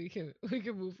 We can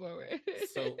move forward.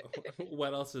 So,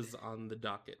 what else is on the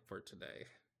docket for today?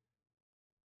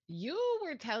 You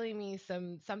were telling me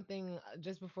something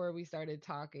just before we started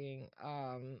talking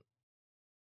on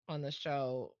the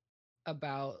show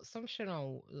about some shit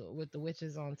on with the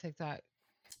witches on TikTok.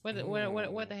 What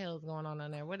Oh, the hell is going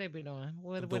on there? What they be doing?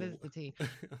 What the is the tea?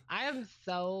 I am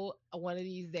so one of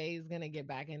these days gonna get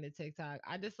back into TikTok.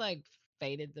 I just like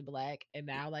faded to black, and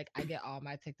now like I get all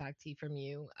my TikTok tea from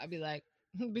you. I'd be like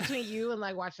between you and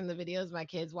like watching the videos my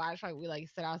kids watch, like we like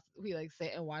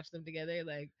sit and watch them together.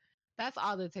 Like that's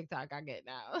all the TikTok I get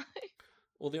now.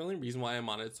 well, the only reason why I'm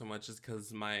on it so much is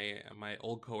because my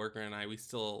old coworker and I, we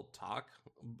still talk.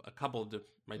 A couple of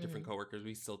my different Mm. coworkers,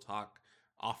 we still talk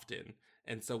often.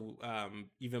 And so,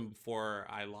 even before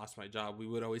I lost my job, we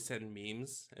would always send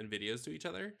memes and videos to each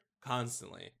other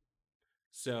constantly.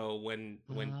 So when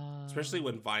especially Oh,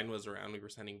 when Vine was around, we were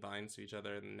sending Vines to each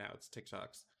other, and now it's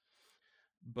TikToks.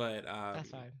 But that's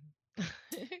fine.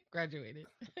 Graduated.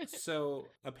 so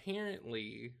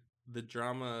apparently the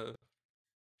drama,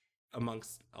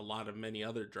 amongst a lot of many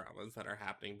other dramas that are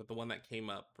happening, but the one that came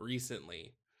up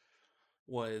recently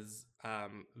was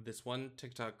this one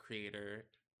TikTok creator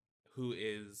who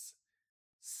is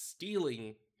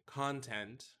stealing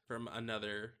content from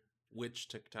another witch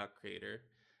TikTok creator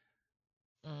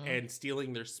Mm. and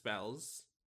stealing their spells, Oh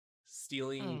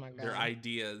stealing my their god.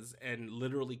 ideas, and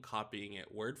literally copying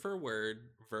it word for word,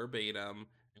 verbatim,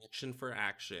 action for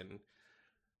action.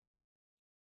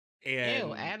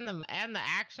 Ew, And and the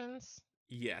actions.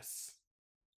 yes,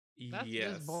 That's just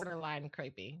yes. borderline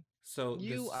creepy. So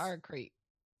You this, are a creep.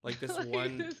 like this Like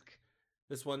one, this.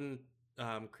 this one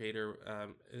creator,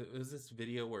 it was this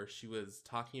video where she was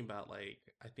talking about, like,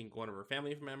 I think one of her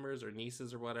family members or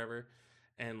nieces or whatever,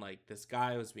 and like this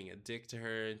guy was being a dick to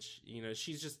her, and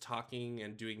she's just talking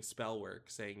and doing spell work,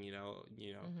 saying,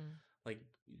 Mhm. like,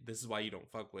 this is why you don't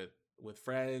fuck with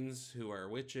friends who are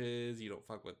witches, you don't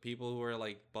fuck with people who are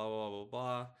like blah blah blah blah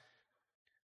blah.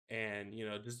 And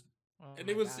just, Oh and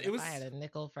it my was god! it If I had was a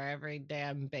nickel for every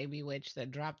damn baby witch that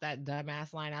dropped that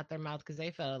dumbass line out their mouth because they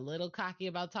felt a little cocky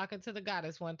about talking to the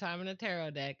goddess one time in a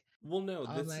tarot deck. well, no,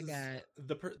 Oh this my is god.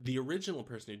 the original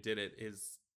person who did it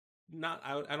is not,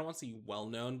 I don't want to say well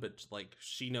known, but like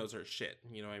she knows her shit,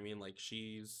 you know what I mean? Like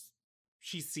she's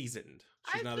seasoned,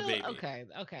 she's I not a still baby. okay.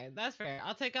 Okay, that's fair.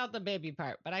 I'll take out the baby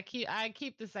part, but I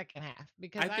keep the second half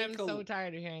because I I think am so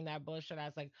tired of hearing that bullshit. I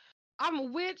was like, I'm a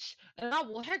witch and I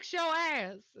will hex your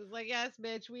ass. It's like, yes,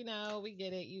 bitch, we know, we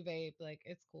get it. You vape, like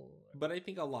it's cool. but I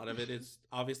think a lot of it is,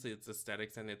 obviously, it's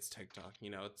aesthetics and it's TikTok,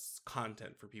 it's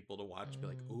content for people to watch, be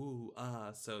like, Mm, ooh,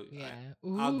 so yeah.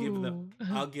 I'll give them Ooh.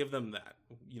 I'll give them that,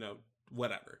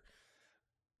 whatever.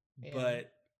 Yeah.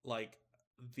 But like,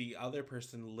 the other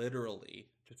person literally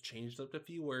just changed up a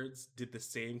few words, did the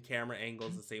same camera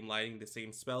angles, the same lighting, the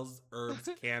same spells, herbs,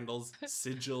 candles,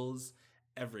 sigils,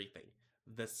 everything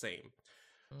the same.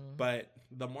 Mm. But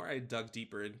the more I dug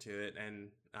deeper into it and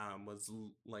was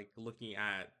like looking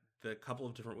at the couple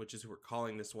of different witches who were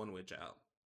calling this one witch out,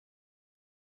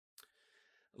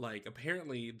 like,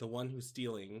 apparently the one who's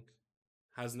stealing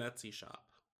has an Etsy shop.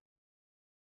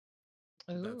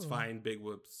 That's Ooh. fine, big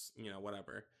whoops,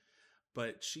 whatever.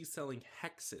 But she's selling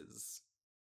hexes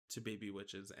to baby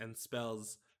witches and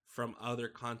spells from other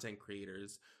content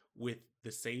creators with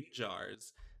the same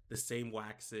jars, the same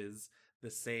waxes,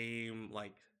 the same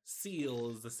like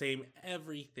seals, the same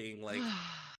everything, like.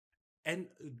 And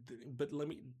but let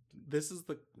me, this is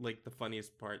the, like, the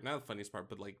funniest part, not the funniest part,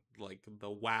 but like the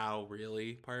wow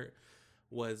really part,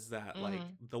 was that, like,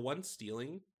 Mhm. the one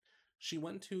stealing, she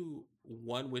went to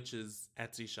one witch's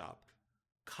Etsy shop,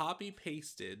 copy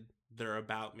pasted their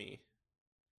about me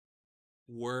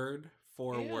word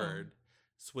for Ew. word,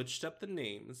 switched up the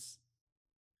names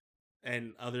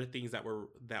and other things that were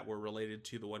related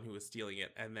to the one who was stealing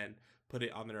it, and then put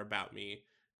it on their about me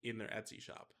in their Etsy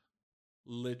shop,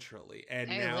 literally. And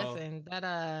Hey, now, listen,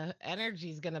 that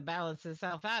energy's gonna balance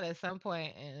itself out at some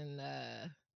point,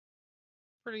 and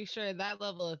pretty sure that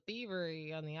level of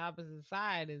thievery on the opposite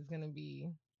side is gonna be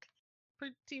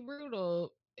pretty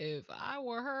brutal. If I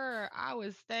were her, I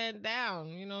would stand down.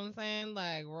 You know what I'm saying?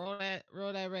 Like roll that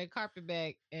red carpet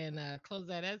back and close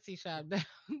that Etsy shop down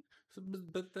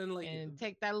but then, like, and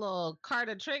take that little cart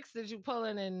of tricks that you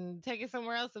pulling and take it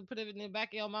somewhere else and put it in the back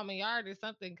of your mama yard or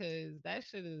something. Cause that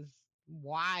shit is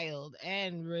wild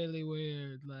and really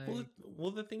weird. Like,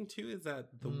 well, the thing too is that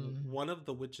one of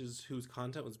the witches whose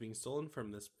content was being stolen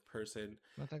from this person,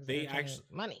 they actually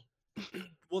money.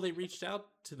 Well, they reached out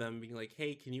to them being like,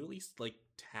 hey, can you at least like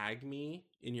tag me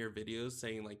in your videos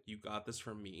saying like you got this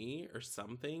from me or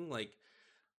something? Like,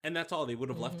 and that's all. They would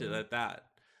have left it at that.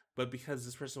 But because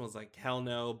this person was like, hell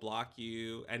no, block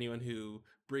you. Anyone who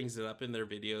brings it up in their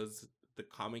videos, the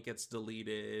comment gets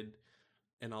deleted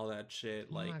and all that shit.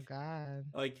 Oh my God.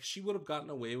 Like she would have gotten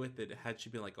away with it had she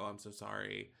been like, oh, I'm so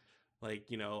sorry.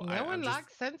 Like, you know, no one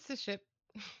likes censorship.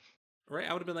 Right?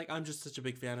 I would have been like, I'm just such a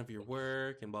big fan of your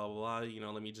work and blah, blah, blah. You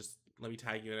know, let me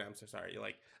tag you in it. I'm so sorry.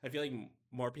 Like, I feel like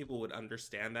more people would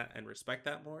understand that and respect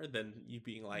that more than you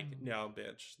being like, no,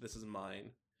 bitch, this is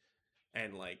mine.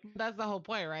 And like, that's the whole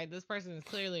point, right? This person is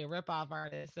clearly a ripoff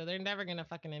artist, so they're never gonna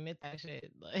fucking admit that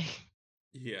shit. Like,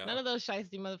 yeah, none of those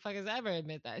shiesty motherfuckers ever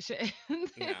admit that shit.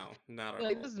 No, not at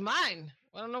like, all. this is mine.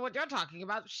 I don't know what you're talking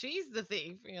about. She's the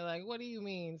thief. And you're like, what do you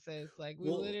mean, sis? Like, we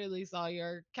literally saw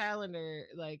your calendar,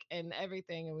 like, and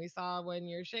everything, and we saw when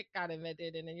your shit got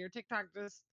invented, and then your TikTok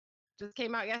just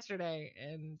came out yesterday,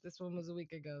 and this one was a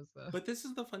week ago. So, but this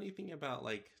is the funny thing about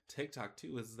like TikTok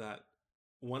too, is that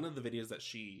one of the videos that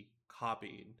she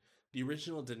copied, the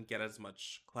original didn't get as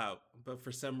much clout, but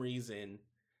for some reason,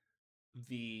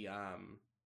 the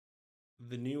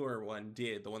newer one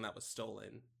did, the one that was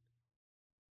stolen.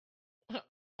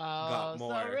 got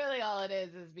more. So really all it is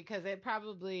because it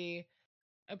probably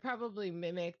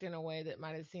mimicked in a way that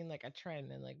might have seemed like a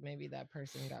trend, and like maybe that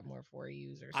person got more For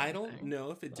Yous or something. I don't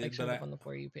know if it did, but on the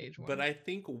For You page more. But I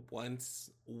think once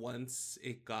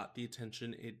it got the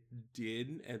attention it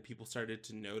did and people started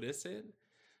to notice it,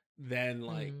 then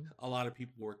like a lot of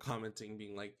people were commenting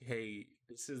being like, hey,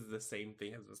 this is the same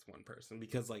thing as this one person,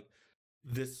 because like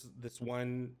this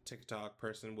one TikTok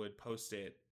person would post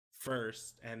it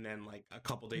first, and then like a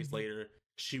couple days later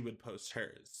she would post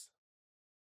hers.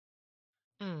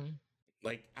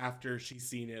 Like after she's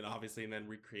seen it, obviously, and then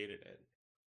recreated it.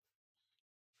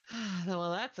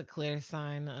 Well, that's a clear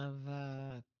sign of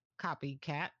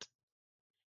copycat.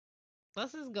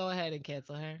 Let's just go ahead and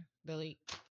cancel her. Delete.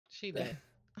 She did.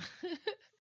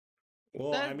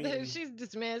 Well, I mean, she's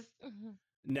dismissed.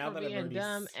 Now that I've already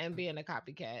dumb and being a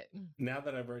copycat. Now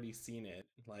that I've already seen it,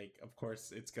 like, of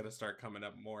course, it's gonna start coming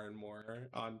up more and more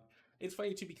on. It's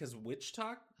funny too because Witch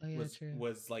Talk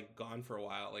was like gone for a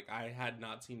while. Like I had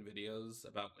not seen videos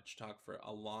about Witch Talk for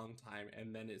a long time,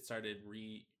 and then it started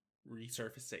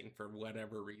resurfacing for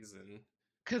whatever reason.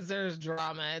 Because there's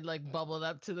drama. It like bubbled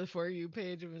up to the For You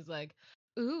page and was like,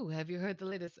 ooh, have you heard the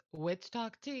latest Witch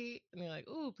Talk tea? And you're like,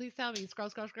 ooh, please tell me.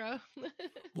 Scroll.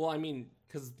 Well, I mean,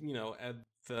 because, you know,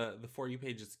 the For You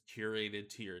page is curated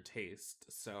to your taste.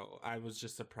 So I was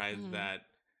just surprised that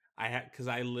because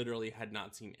I literally had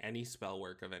not seen any spell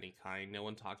work of any kind. No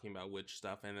one talking about witch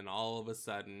stuff. And then all of a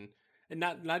sudden, and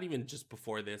not even just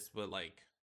before this, but like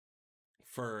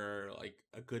for like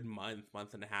a good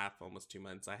month and a half, almost 2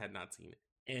 months, I had not seen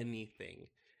anything.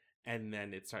 And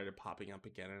then it started popping up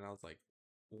again. And I was like,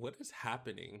 what is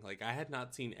happening? Like I had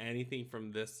not seen anything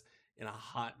from this in a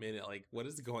hot minute. Like what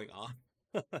is going on?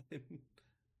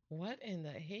 What in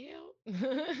the hell?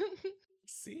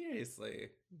 Seriously.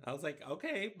 I was like,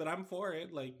 okay, but I'm for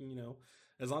it. Like, you know,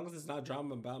 as long as it's not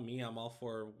drama about me, I'm all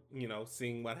for, you know,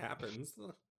 seeing what happens.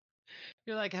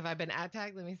 You're like, have I been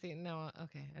attacked? Let me see. No,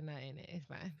 okay, I'm not in it. It's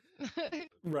fine.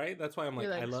 Right? That's why I'm like,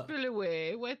 I love. Spill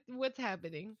away. What's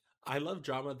happening? I love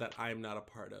drama that I'm not a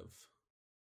part of.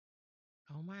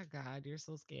 Oh my God, you're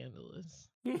so scandalous.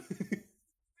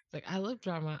 Like, I love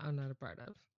drama I'm not a part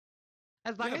of.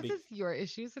 As long as it's your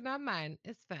issues and not mine,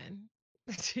 it's fine.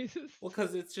 Jesus. Well,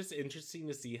 because it's just interesting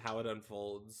to see how it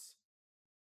unfolds.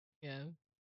 Yeah.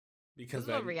 Because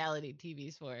that's what reality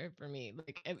TV's for me.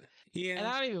 Like, and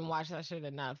I don't even watch that shit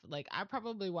enough. Like, I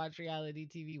probably watch reality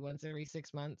TV once every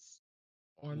 6 months,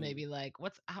 or maybe like,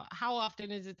 how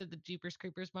often is it that the Jeepers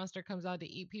Creepers monster comes out to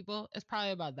eat people? It's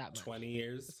probably about that much. 20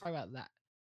 years. It's probably about that.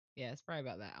 Yeah, it's probably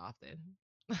about that often.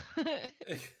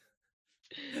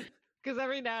 Because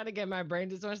every now and again, my brain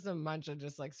just wants to munch on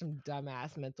just like some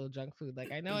dumbass mental junk food.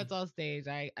 Like, I know it's all staged.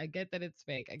 I get that it's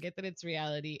fake. I get that it's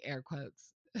reality, air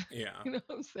quotes. Yeah. You know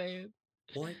what I'm saying?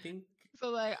 Well, I think so.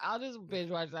 Like, I'll just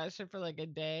binge watch that shit for like a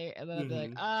day, and then I'll be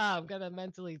like, I'm gonna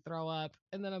mentally throw up,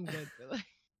 and then I'm good for like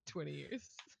 20 years.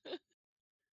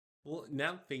 Well,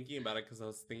 now thinking about it, because I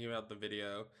was thinking about the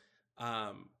video,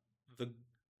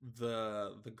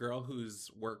 the girl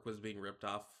whose work was being ripped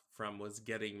off from was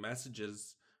getting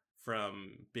messages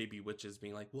from baby witches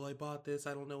being like, well, I bought this,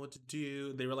 I don't know what to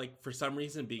do. They were like, for some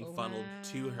reason, being funneled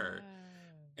to her.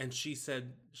 and she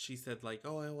said like,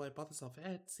 oh, I bought this off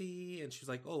Etsy, and she was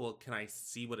like, oh, well, can I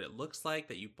see what it looks like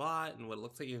that you bought and what it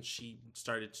looks like? And she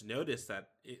started to notice that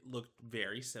it looked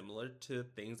very similar to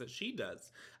things that she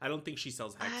does. I don't think she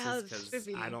sells hexes Oh, because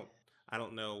trippy. I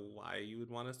don't know why you would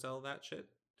want to sell that shit,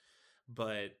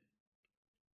 but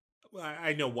well,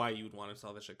 I know why you would want to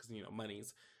sell this shit because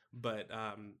monies, but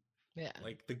Yeah.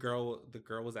 like the girl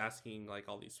was asking like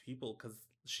all these people because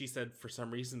she said for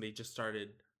some reason they just started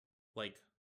like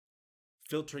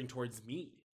filtering towards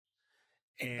me.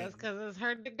 And That's because it's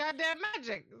her goddamn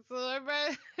magic. So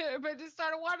everybody, everybody just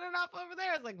started wandering off over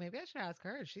there. It's like, maybe I should ask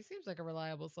her. She seems like a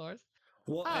reliable source.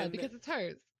 well Ah, and because it's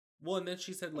hers. well and then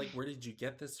she said like, where did you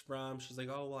get this from? She's like,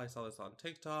 oh well, I saw this on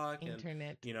TikTok, and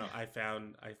Internet. I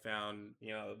found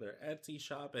their Etsy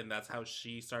shop, and that's how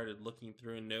she started looking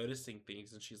through and noticing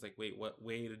things. And she's like,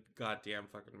 wait a goddamn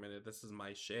fucking minute, this is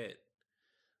my shit,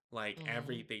 like Mm.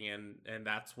 everything. And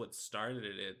that's what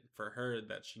started it for her,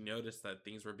 that she noticed that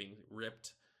things were being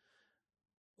ripped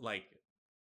like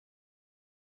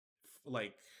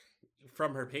like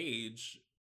from her page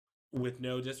with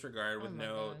no disregard, Oh with my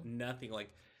no God. nothing. Like,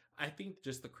 I think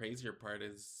just the crazier part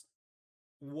is,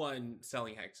 one,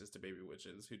 selling hexes to baby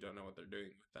witches who don't know what they're doing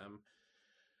with them.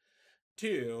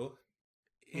 Two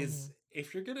Mm-hmm. is,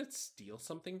 if you're gonna steal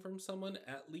something from someone,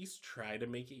 at least try to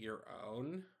make it your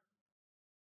own.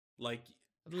 Like,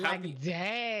 have the Like,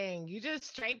 dang, you just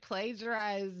straight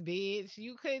plagiarized, bitch.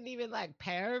 You couldn't even like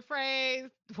paraphrase.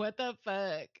 What the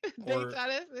fuck? They or taught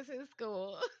us this in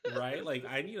school. right, like,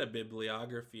 I need a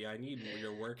bibliography, I need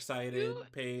your works You cited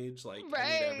page, like I need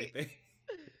right. everything.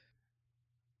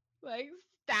 Like,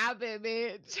 stop it,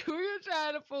 bitch. Who you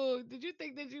trying to fool? Did you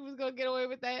think that you was gonna get away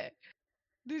with that?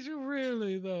 Did you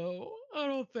really though? I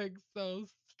don't think so.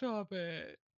 Stop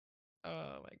it.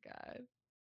 Oh my God.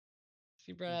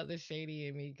 She brought out the shady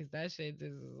in me because that shit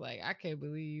just is like, I can't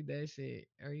believe that shit.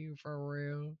 Are you for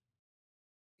real?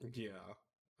 Yeah,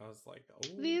 I was like,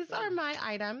 These are okay. my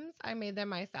items. I made them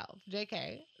myself.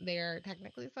 JK. They're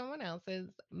technically someone else's,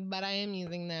 but I am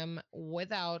using them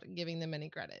without giving them any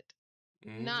credit.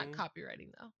 Not Mm-hmm. copywriting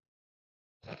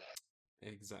though.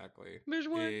 Exactly. Bitch,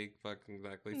 what? Fucking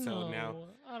exactly. No,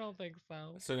 I don't think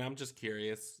so. So now I'm just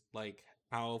curious, like,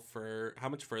 how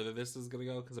much further this is gonna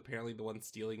go, because apparently the one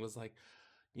stealing was like,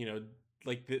 you know,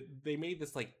 like they made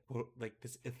this like like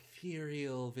this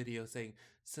ethereal video saying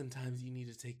sometimes you need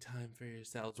to take time for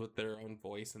yourselves, with their own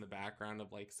voice in the background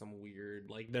of like some weird,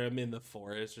 like they're in the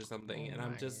forest or something, Oh and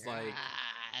I'm my just like,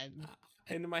 God.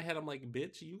 in my head I'm like,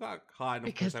 bitch, you got caught. And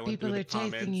of course Because I went through people the are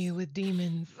chasing comments. you with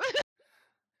demons.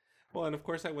 Well, and of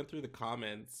course I went through the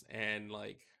comments, and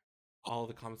like all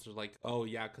the comments are like, oh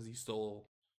yeah, because you stole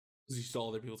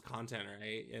other people's content,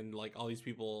 right? And like all these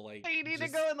people like You need to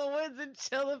just go in the woods and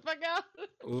chill the fuck out.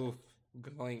 oof,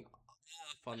 going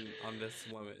off on this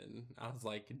woman. I was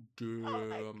like, Oh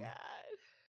my damn. God.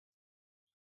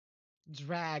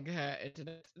 Drag her into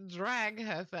this. Drag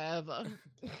her forever.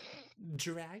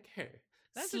 Drag her,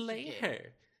 That's what you slay get. her,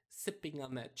 sipping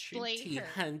on that true Slay tea, her.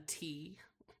 hunty.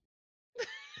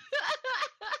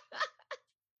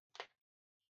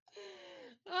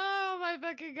 Oh my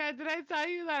fucking God. Did I tell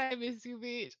you that I miss you,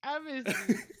 bitch? I miss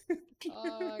you.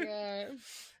 Oh my God.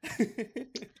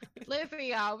 Listen,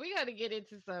 y'all, we gotta get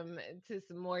into some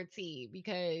more tea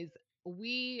because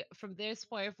we from this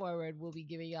point forward will be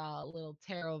giving y'all little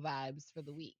tarot vibes for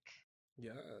the week.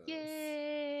 Yes.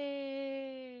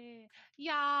 Yay!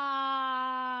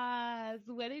 Yes!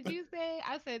 What did you say?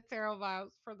 I said tarot vibes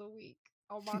for the week.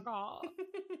 Oh my God.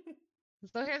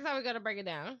 So here's how we're gonna break it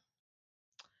down.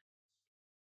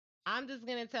 I'm just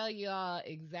gonna tell y'all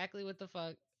exactly what the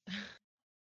fuck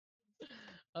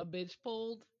a bitch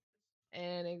pulled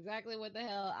and exactly what the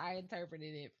hell I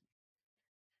interpreted it.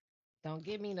 Don't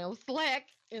give me no slack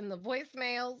in the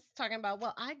voicemails talking about,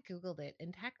 well, I Googled it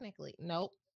and technically,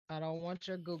 nope. I don't want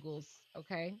your Googles,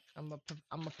 okay? I'm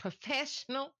a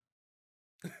professional,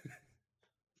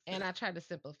 and I try to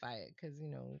simplify it because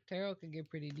tarot can get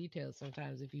pretty detailed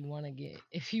sometimes if you want to get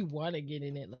if you want to get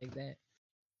in it like that.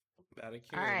 That it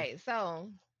All can. right, so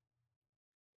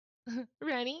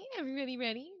ready? Everybody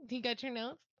ready? Do you got your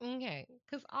notes? Okay,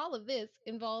 because all of this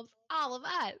involves all of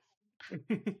us.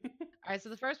 All right, so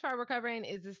the first part we're covering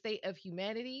is the state of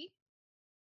humanity.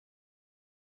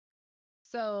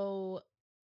 So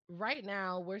right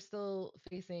now we're still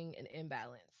facing an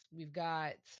imbalance. We've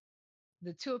got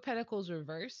the Two of Pentacles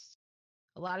reversed.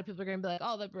 A lot of people are going to be like,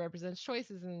 oh, that represents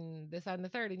choices and this, that, and the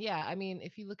third. And yeah, I mean,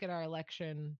 if you look at our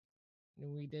election,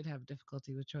 we did have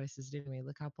difficulty with choices, didn't we?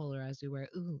 Look how polarized we were.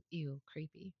 Ooh, ew,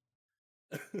 creepy.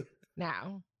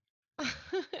 Now,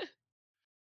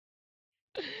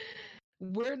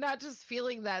 we're not just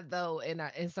feeling that though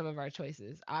in some of our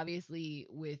choices. Obviously,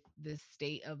 with the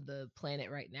state of the planet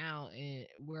right now, and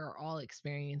we're all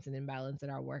experiencing imbalance in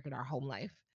our work and our home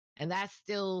life, and that's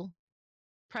still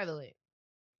prevalent.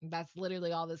 That's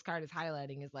literally all this card is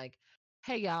highlighting is like,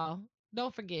 hey y'all,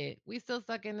 don't forget, we still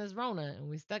stuck in this Rona and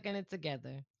we stuck in it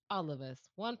together. All of us.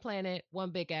 One planet,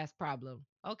 one big ass problem.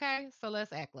 Okay? So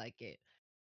let's act like it.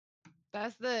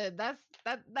 That's the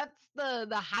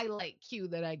highlight cue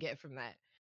that I get from that.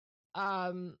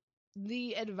 Um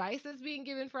the advice that's being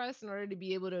given for us in order to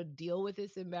be able to deal with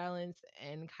this imbalance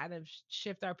and kind of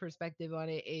shift our perspective on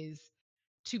it is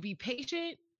to be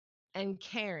patient and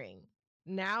caring.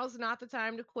 Now's not the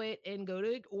time to quit and go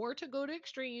to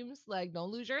extremes. Like, don't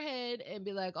lose your head and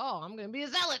be like, "Oh, I'm gonna be a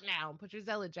zealot now." Put your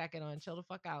zealot jacket on. Chill the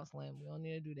fuck out, Slim. We don't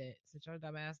need to do that. Sit your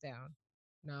dumb ass down.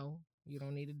 No, you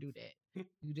don't need to do that.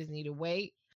 You just need to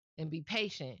wait and be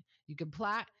patient. You can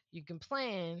plot, you can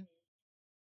plan,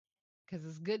 because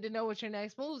it's good to know what your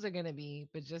next moves are gonna be.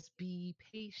 But just be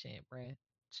patient, bruh.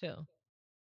 Chill.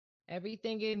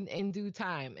 Everything in due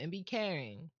time and be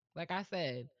caring. Like I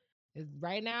said, is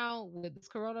right now with this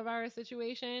coronavirus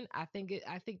situation, I think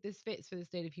this fits for the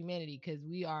state of humanity because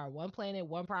we are one planet,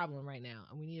 one problem right now,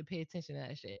 and we need to pay attention to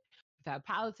that shit. We've had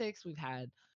politics, we've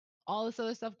had all this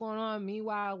other stuff going on.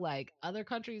 Meanwhile, like other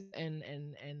countries and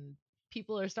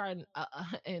people are starting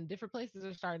in different places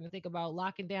are starting to think about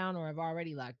locking down or have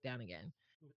already locked down again.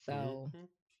 So Mhm.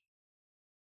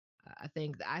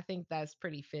 I think that's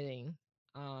pretty fitting.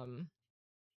 Um,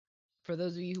 For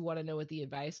those of you who want to know what the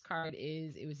advice card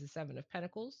is, it was the Seven of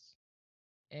Pentacles.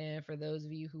 And for those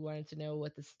of you who wanted to know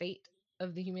what the state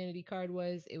of the humanity card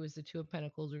was, it was the Two of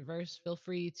Pentacles reversed. Feel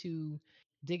free to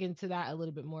dig into that a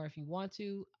little bit more if you want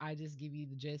to. I just give you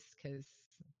the gist because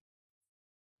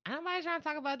I don't mind trying to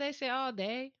talk about that shit all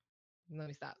day. Let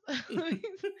me stop.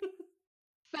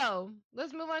 So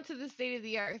let's move on to the state of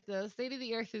the earth. The state of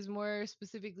the earth is more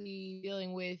specifically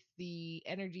dealing with the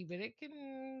energy, but it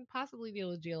can possibly deal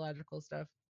with geological stuff.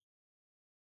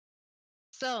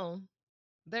 So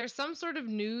there's some sort of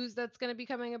news that's going to be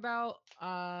coming about.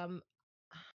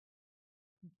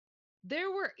 There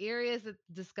were areas that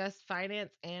discussed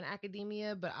finance and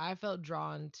academia, but I felt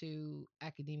drawn to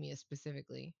academia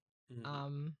specifically. Mhm.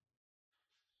 Um,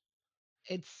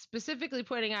 it's specifically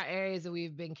pointing out areas that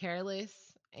we've been careless,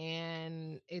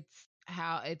 and it's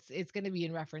how it's going to be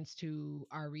in reference to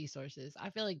our resources. I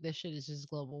feel like this shit is just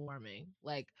global warming.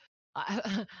 Like,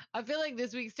 I feel like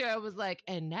this week's tarot was like,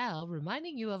 and now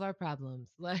reminding you of our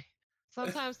problems. Like,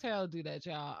 sometimes tarot do that,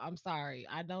 y'all. I'm sorry.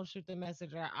 I don't shoot the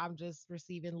messenger. I'm just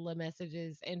receiving the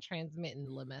messages and transmitting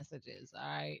the messages. All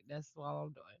right, that's all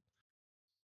I'm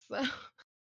doing. So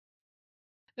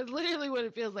it's literally what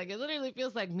it feels like. It literally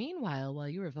feels like, meanwhile, while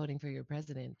you were voting for your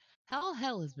president, hell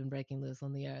has been breaking loose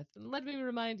on the earth. And let me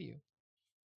remind you.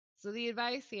 So the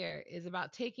advice here is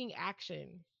about taking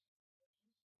action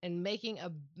and making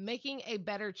a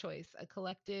better choice, a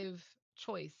collective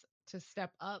choice to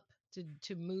step up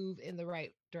to move in the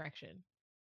right direction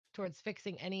towards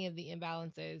fixing any of the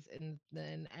imbalances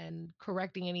and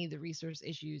correcting any of the resource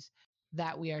issues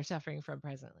that we are suffering from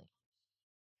presently.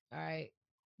 All right.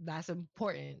 That's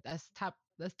important. That's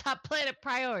top planet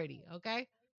priority. Okay.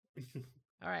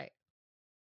 All right.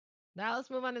 Now let's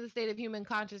move on to the state of human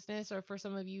consciousness, or for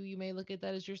some of you, you may look at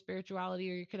that as your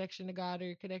spirituality or your connection to God or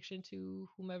your connection to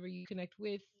whomever you connect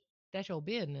with. That's your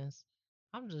business.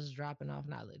 I'm just dropping off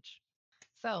knowledge.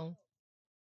 So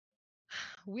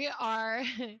we are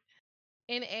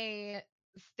in a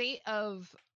state of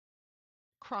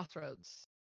crossroads.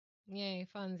 Yay,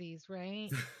 funsies, right?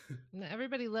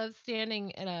 Everybody loves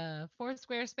standing in a four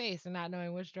square space and not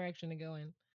knowing which direction to go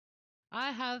in.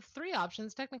 I have three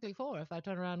options, technically four, if I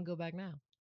turn around and go back now.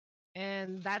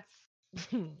 And that's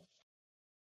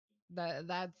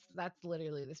that's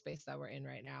literally the space that we're in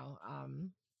right now.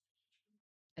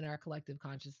 In our collective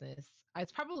consciousness.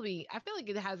 It's probably I feel like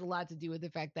it has a lot to do with the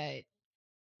fact that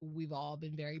we've all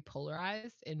been very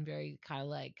polarized and very kind of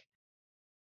like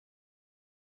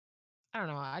I don't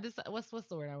know. I just what's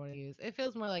the word I want to use? It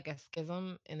feels more like a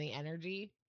schism in the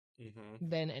energy Mhm.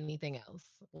 than anything else.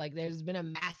 Like there's been a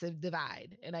massive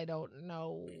divide, and I don't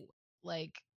know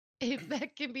like if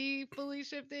that can be fully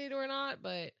shifted or not.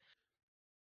 But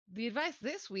the advice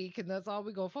this week, and that's all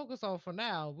we're gonna focus on for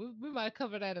now. We might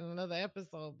cover that in another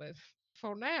episode, but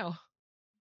for now,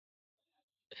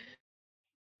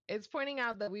 it's pointing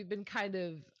out that we've been kind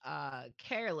of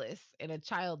careless in a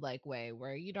childlike way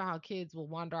where you know how kids will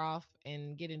wander off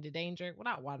and get into danger, well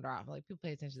not wander off, like people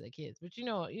pay attention to their kids, but you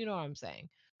know what I'm saying,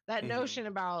 that notion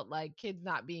about like kids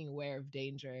not being aware of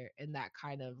danger and that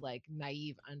kind of like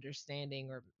naive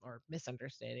understanding or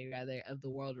misunderstanding rather of the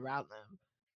world around them,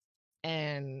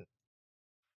 and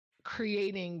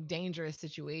creating dangerous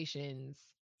situations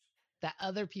that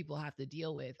other people have to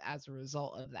deal with as a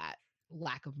result of that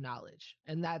lack of knowledge.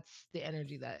 And that's the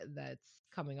energy that's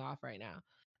coming off right now.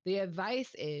 The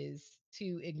advice is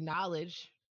to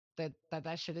acknowledge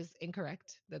that shit is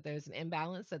incorrect, that there's an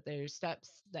imbalance, that there's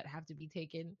steps that have to be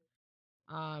taken.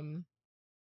 Um,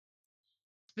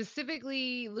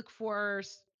 Specifically, look for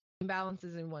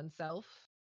imbalances in oneself.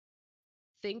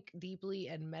 Think deeply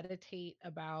and meditate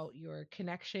about your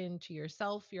connection to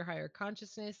yourself, your higher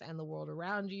consciousness, and the world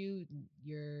around you,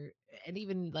 and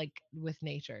even like with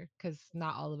nature, because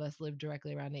not all of us live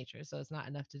directly around nature. So it's not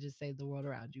enough to just say the world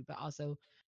around you, but also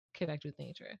connect with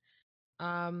nature.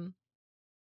 Um,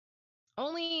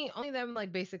 only then,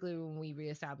 like, basically when we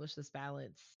reestablish this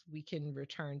balance, we can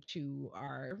return to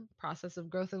our process of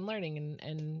growth and learning,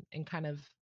 and kind of,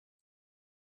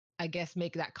 I guess,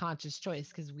 make that conscious choice,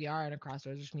 because we are at a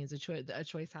crossroads, which means a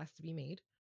choice has to be made.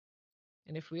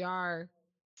 And if we are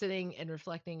sitting and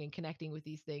reflecting and connecting with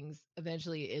these things,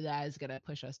 eventually it is going to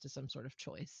push us to some sort of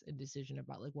choice and decision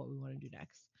about like what we want to do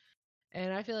next.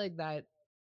 And I feel like that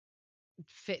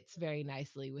fits very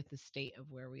nicely with the state of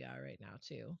where we are right now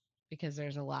too, because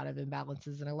there's a lot of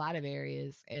imbalances in a lot of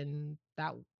areas, and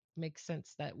that makes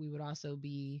sense that we would also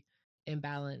be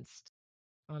imbalanced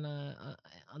on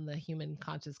on the human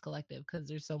conscious collective, because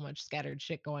there's so much scattered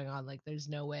shit going on. Like there's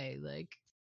no way like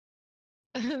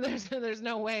there's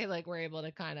no way like we're able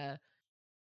to kind of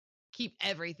keep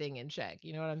everything in check.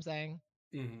 You know what I'm saying?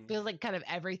 Feels like kind of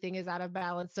everything is out of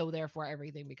balance, so therefore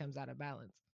everything becomes out of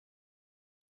balance.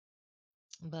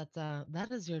 But that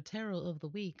is your tarot of the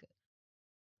week.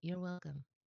 You're welcome.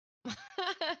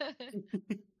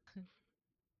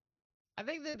 I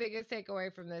think the biggest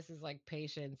takeaway from this is like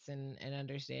patience and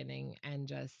understanding, and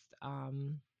just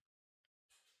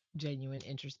genuine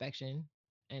introspection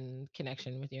and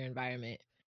connection with your environment.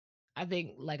 I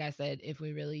think, like I said, if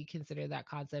we really consider that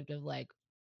concept of like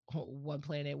one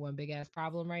planet, one big ass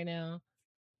problem right now,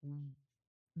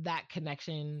 that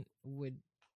connection would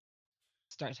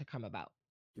start to come about.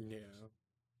 Yeah.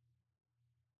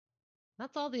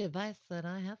 That's all the advice that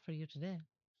I have for you today.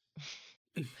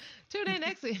 Tune in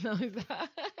next week. No, so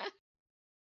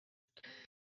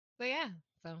yeah.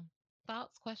 So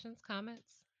thoughts, questions,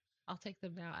 comments. I'll take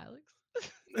them now,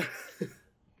 Alex.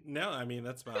 No, I mean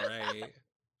that's about right.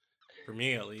 For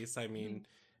me at least. I mean,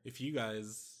 if you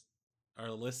guys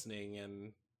are listening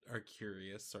and are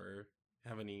curious or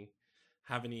have any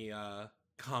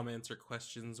comments or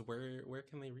questions, where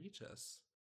can they reach us?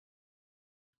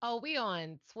 Oh, we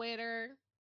on Twitter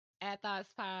at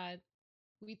ThoughtsPod.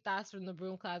 We Thoughts from the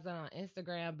Broom Closet on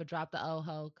Instagram, but drop the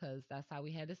O-ho because that's how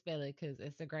we had to spell it, because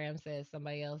Instagram says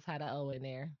somebody else had an O in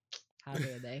there. How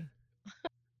dare they?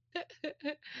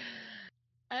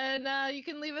 And you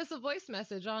can leave us a voice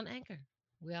message on Anchor.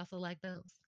 We also like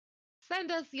those.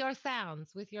 Send us your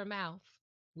sounds with your mouth,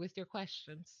 with your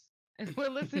questions, and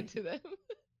we'll listen to them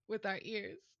with our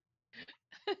ears.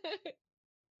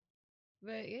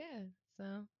 But yeah,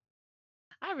 so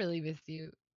I really missed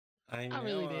you. I know, I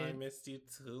really did. I missed you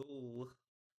too.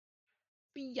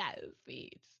 Yes,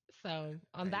 bitch. So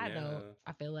on that note,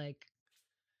 I feel like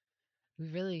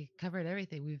we've really covered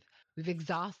everything. We've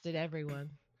exhausted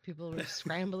everyone. People were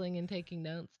scrambling and taking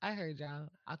notes. I heard y'all.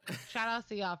 Shout out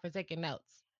to y'all for taking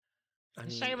notes. I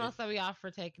mean, shame on some of y'all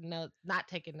for taking notes, not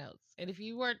taking notes. And if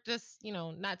you weren't just,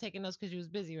 not taking notes because you was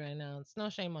busy right now, it's no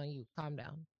shame on you. Calm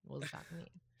down. We'll talk to you.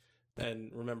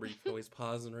 Then remember, you can always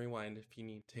pause and rewind if you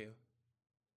need to.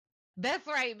 That's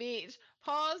right, bitch.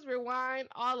 Pause, rewind,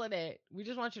 all of that. We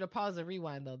just want you to pause and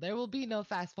rewind, though. There will be no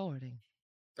fast forwarding.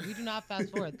 We do not fast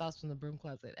forward Thoughts from the Broom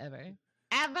Closet ever.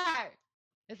 Ever!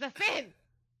 It's a sin!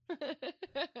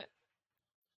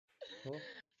 Cool.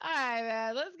 All right,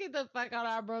 man. Let's get the fuck on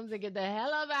our brooms and get the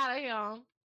hell up out of here.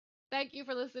 Thank you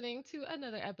for listening to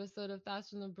another episode of Thoughts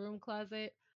from the Broom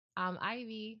Closet. I'm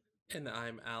Ivy. And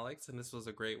I'm Alex, and this was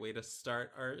a great way to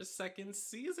start our second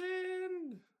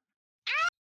season.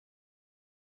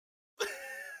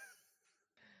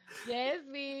 Yes,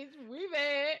 bitch. We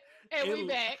back. And we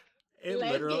back.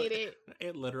 Let's get it.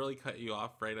 It literally cut you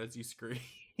off right as you screamed.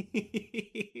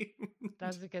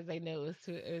 That's because they knew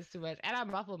it was too much. And I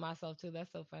muffled myself too.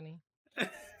 That's so funny.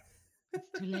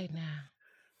 It's too late now.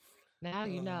 Now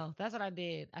you know. That's what I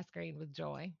did. I screamed with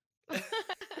joy.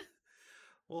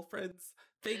 Well, friends,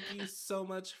 thank you so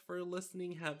much for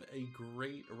listening. Have a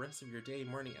great rest of your day,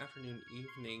 morning, afternoon,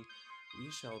 evening. We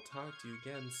shall talk to you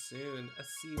again soon.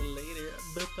 See you later.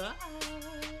 Bye-bye.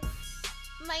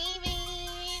 Bye.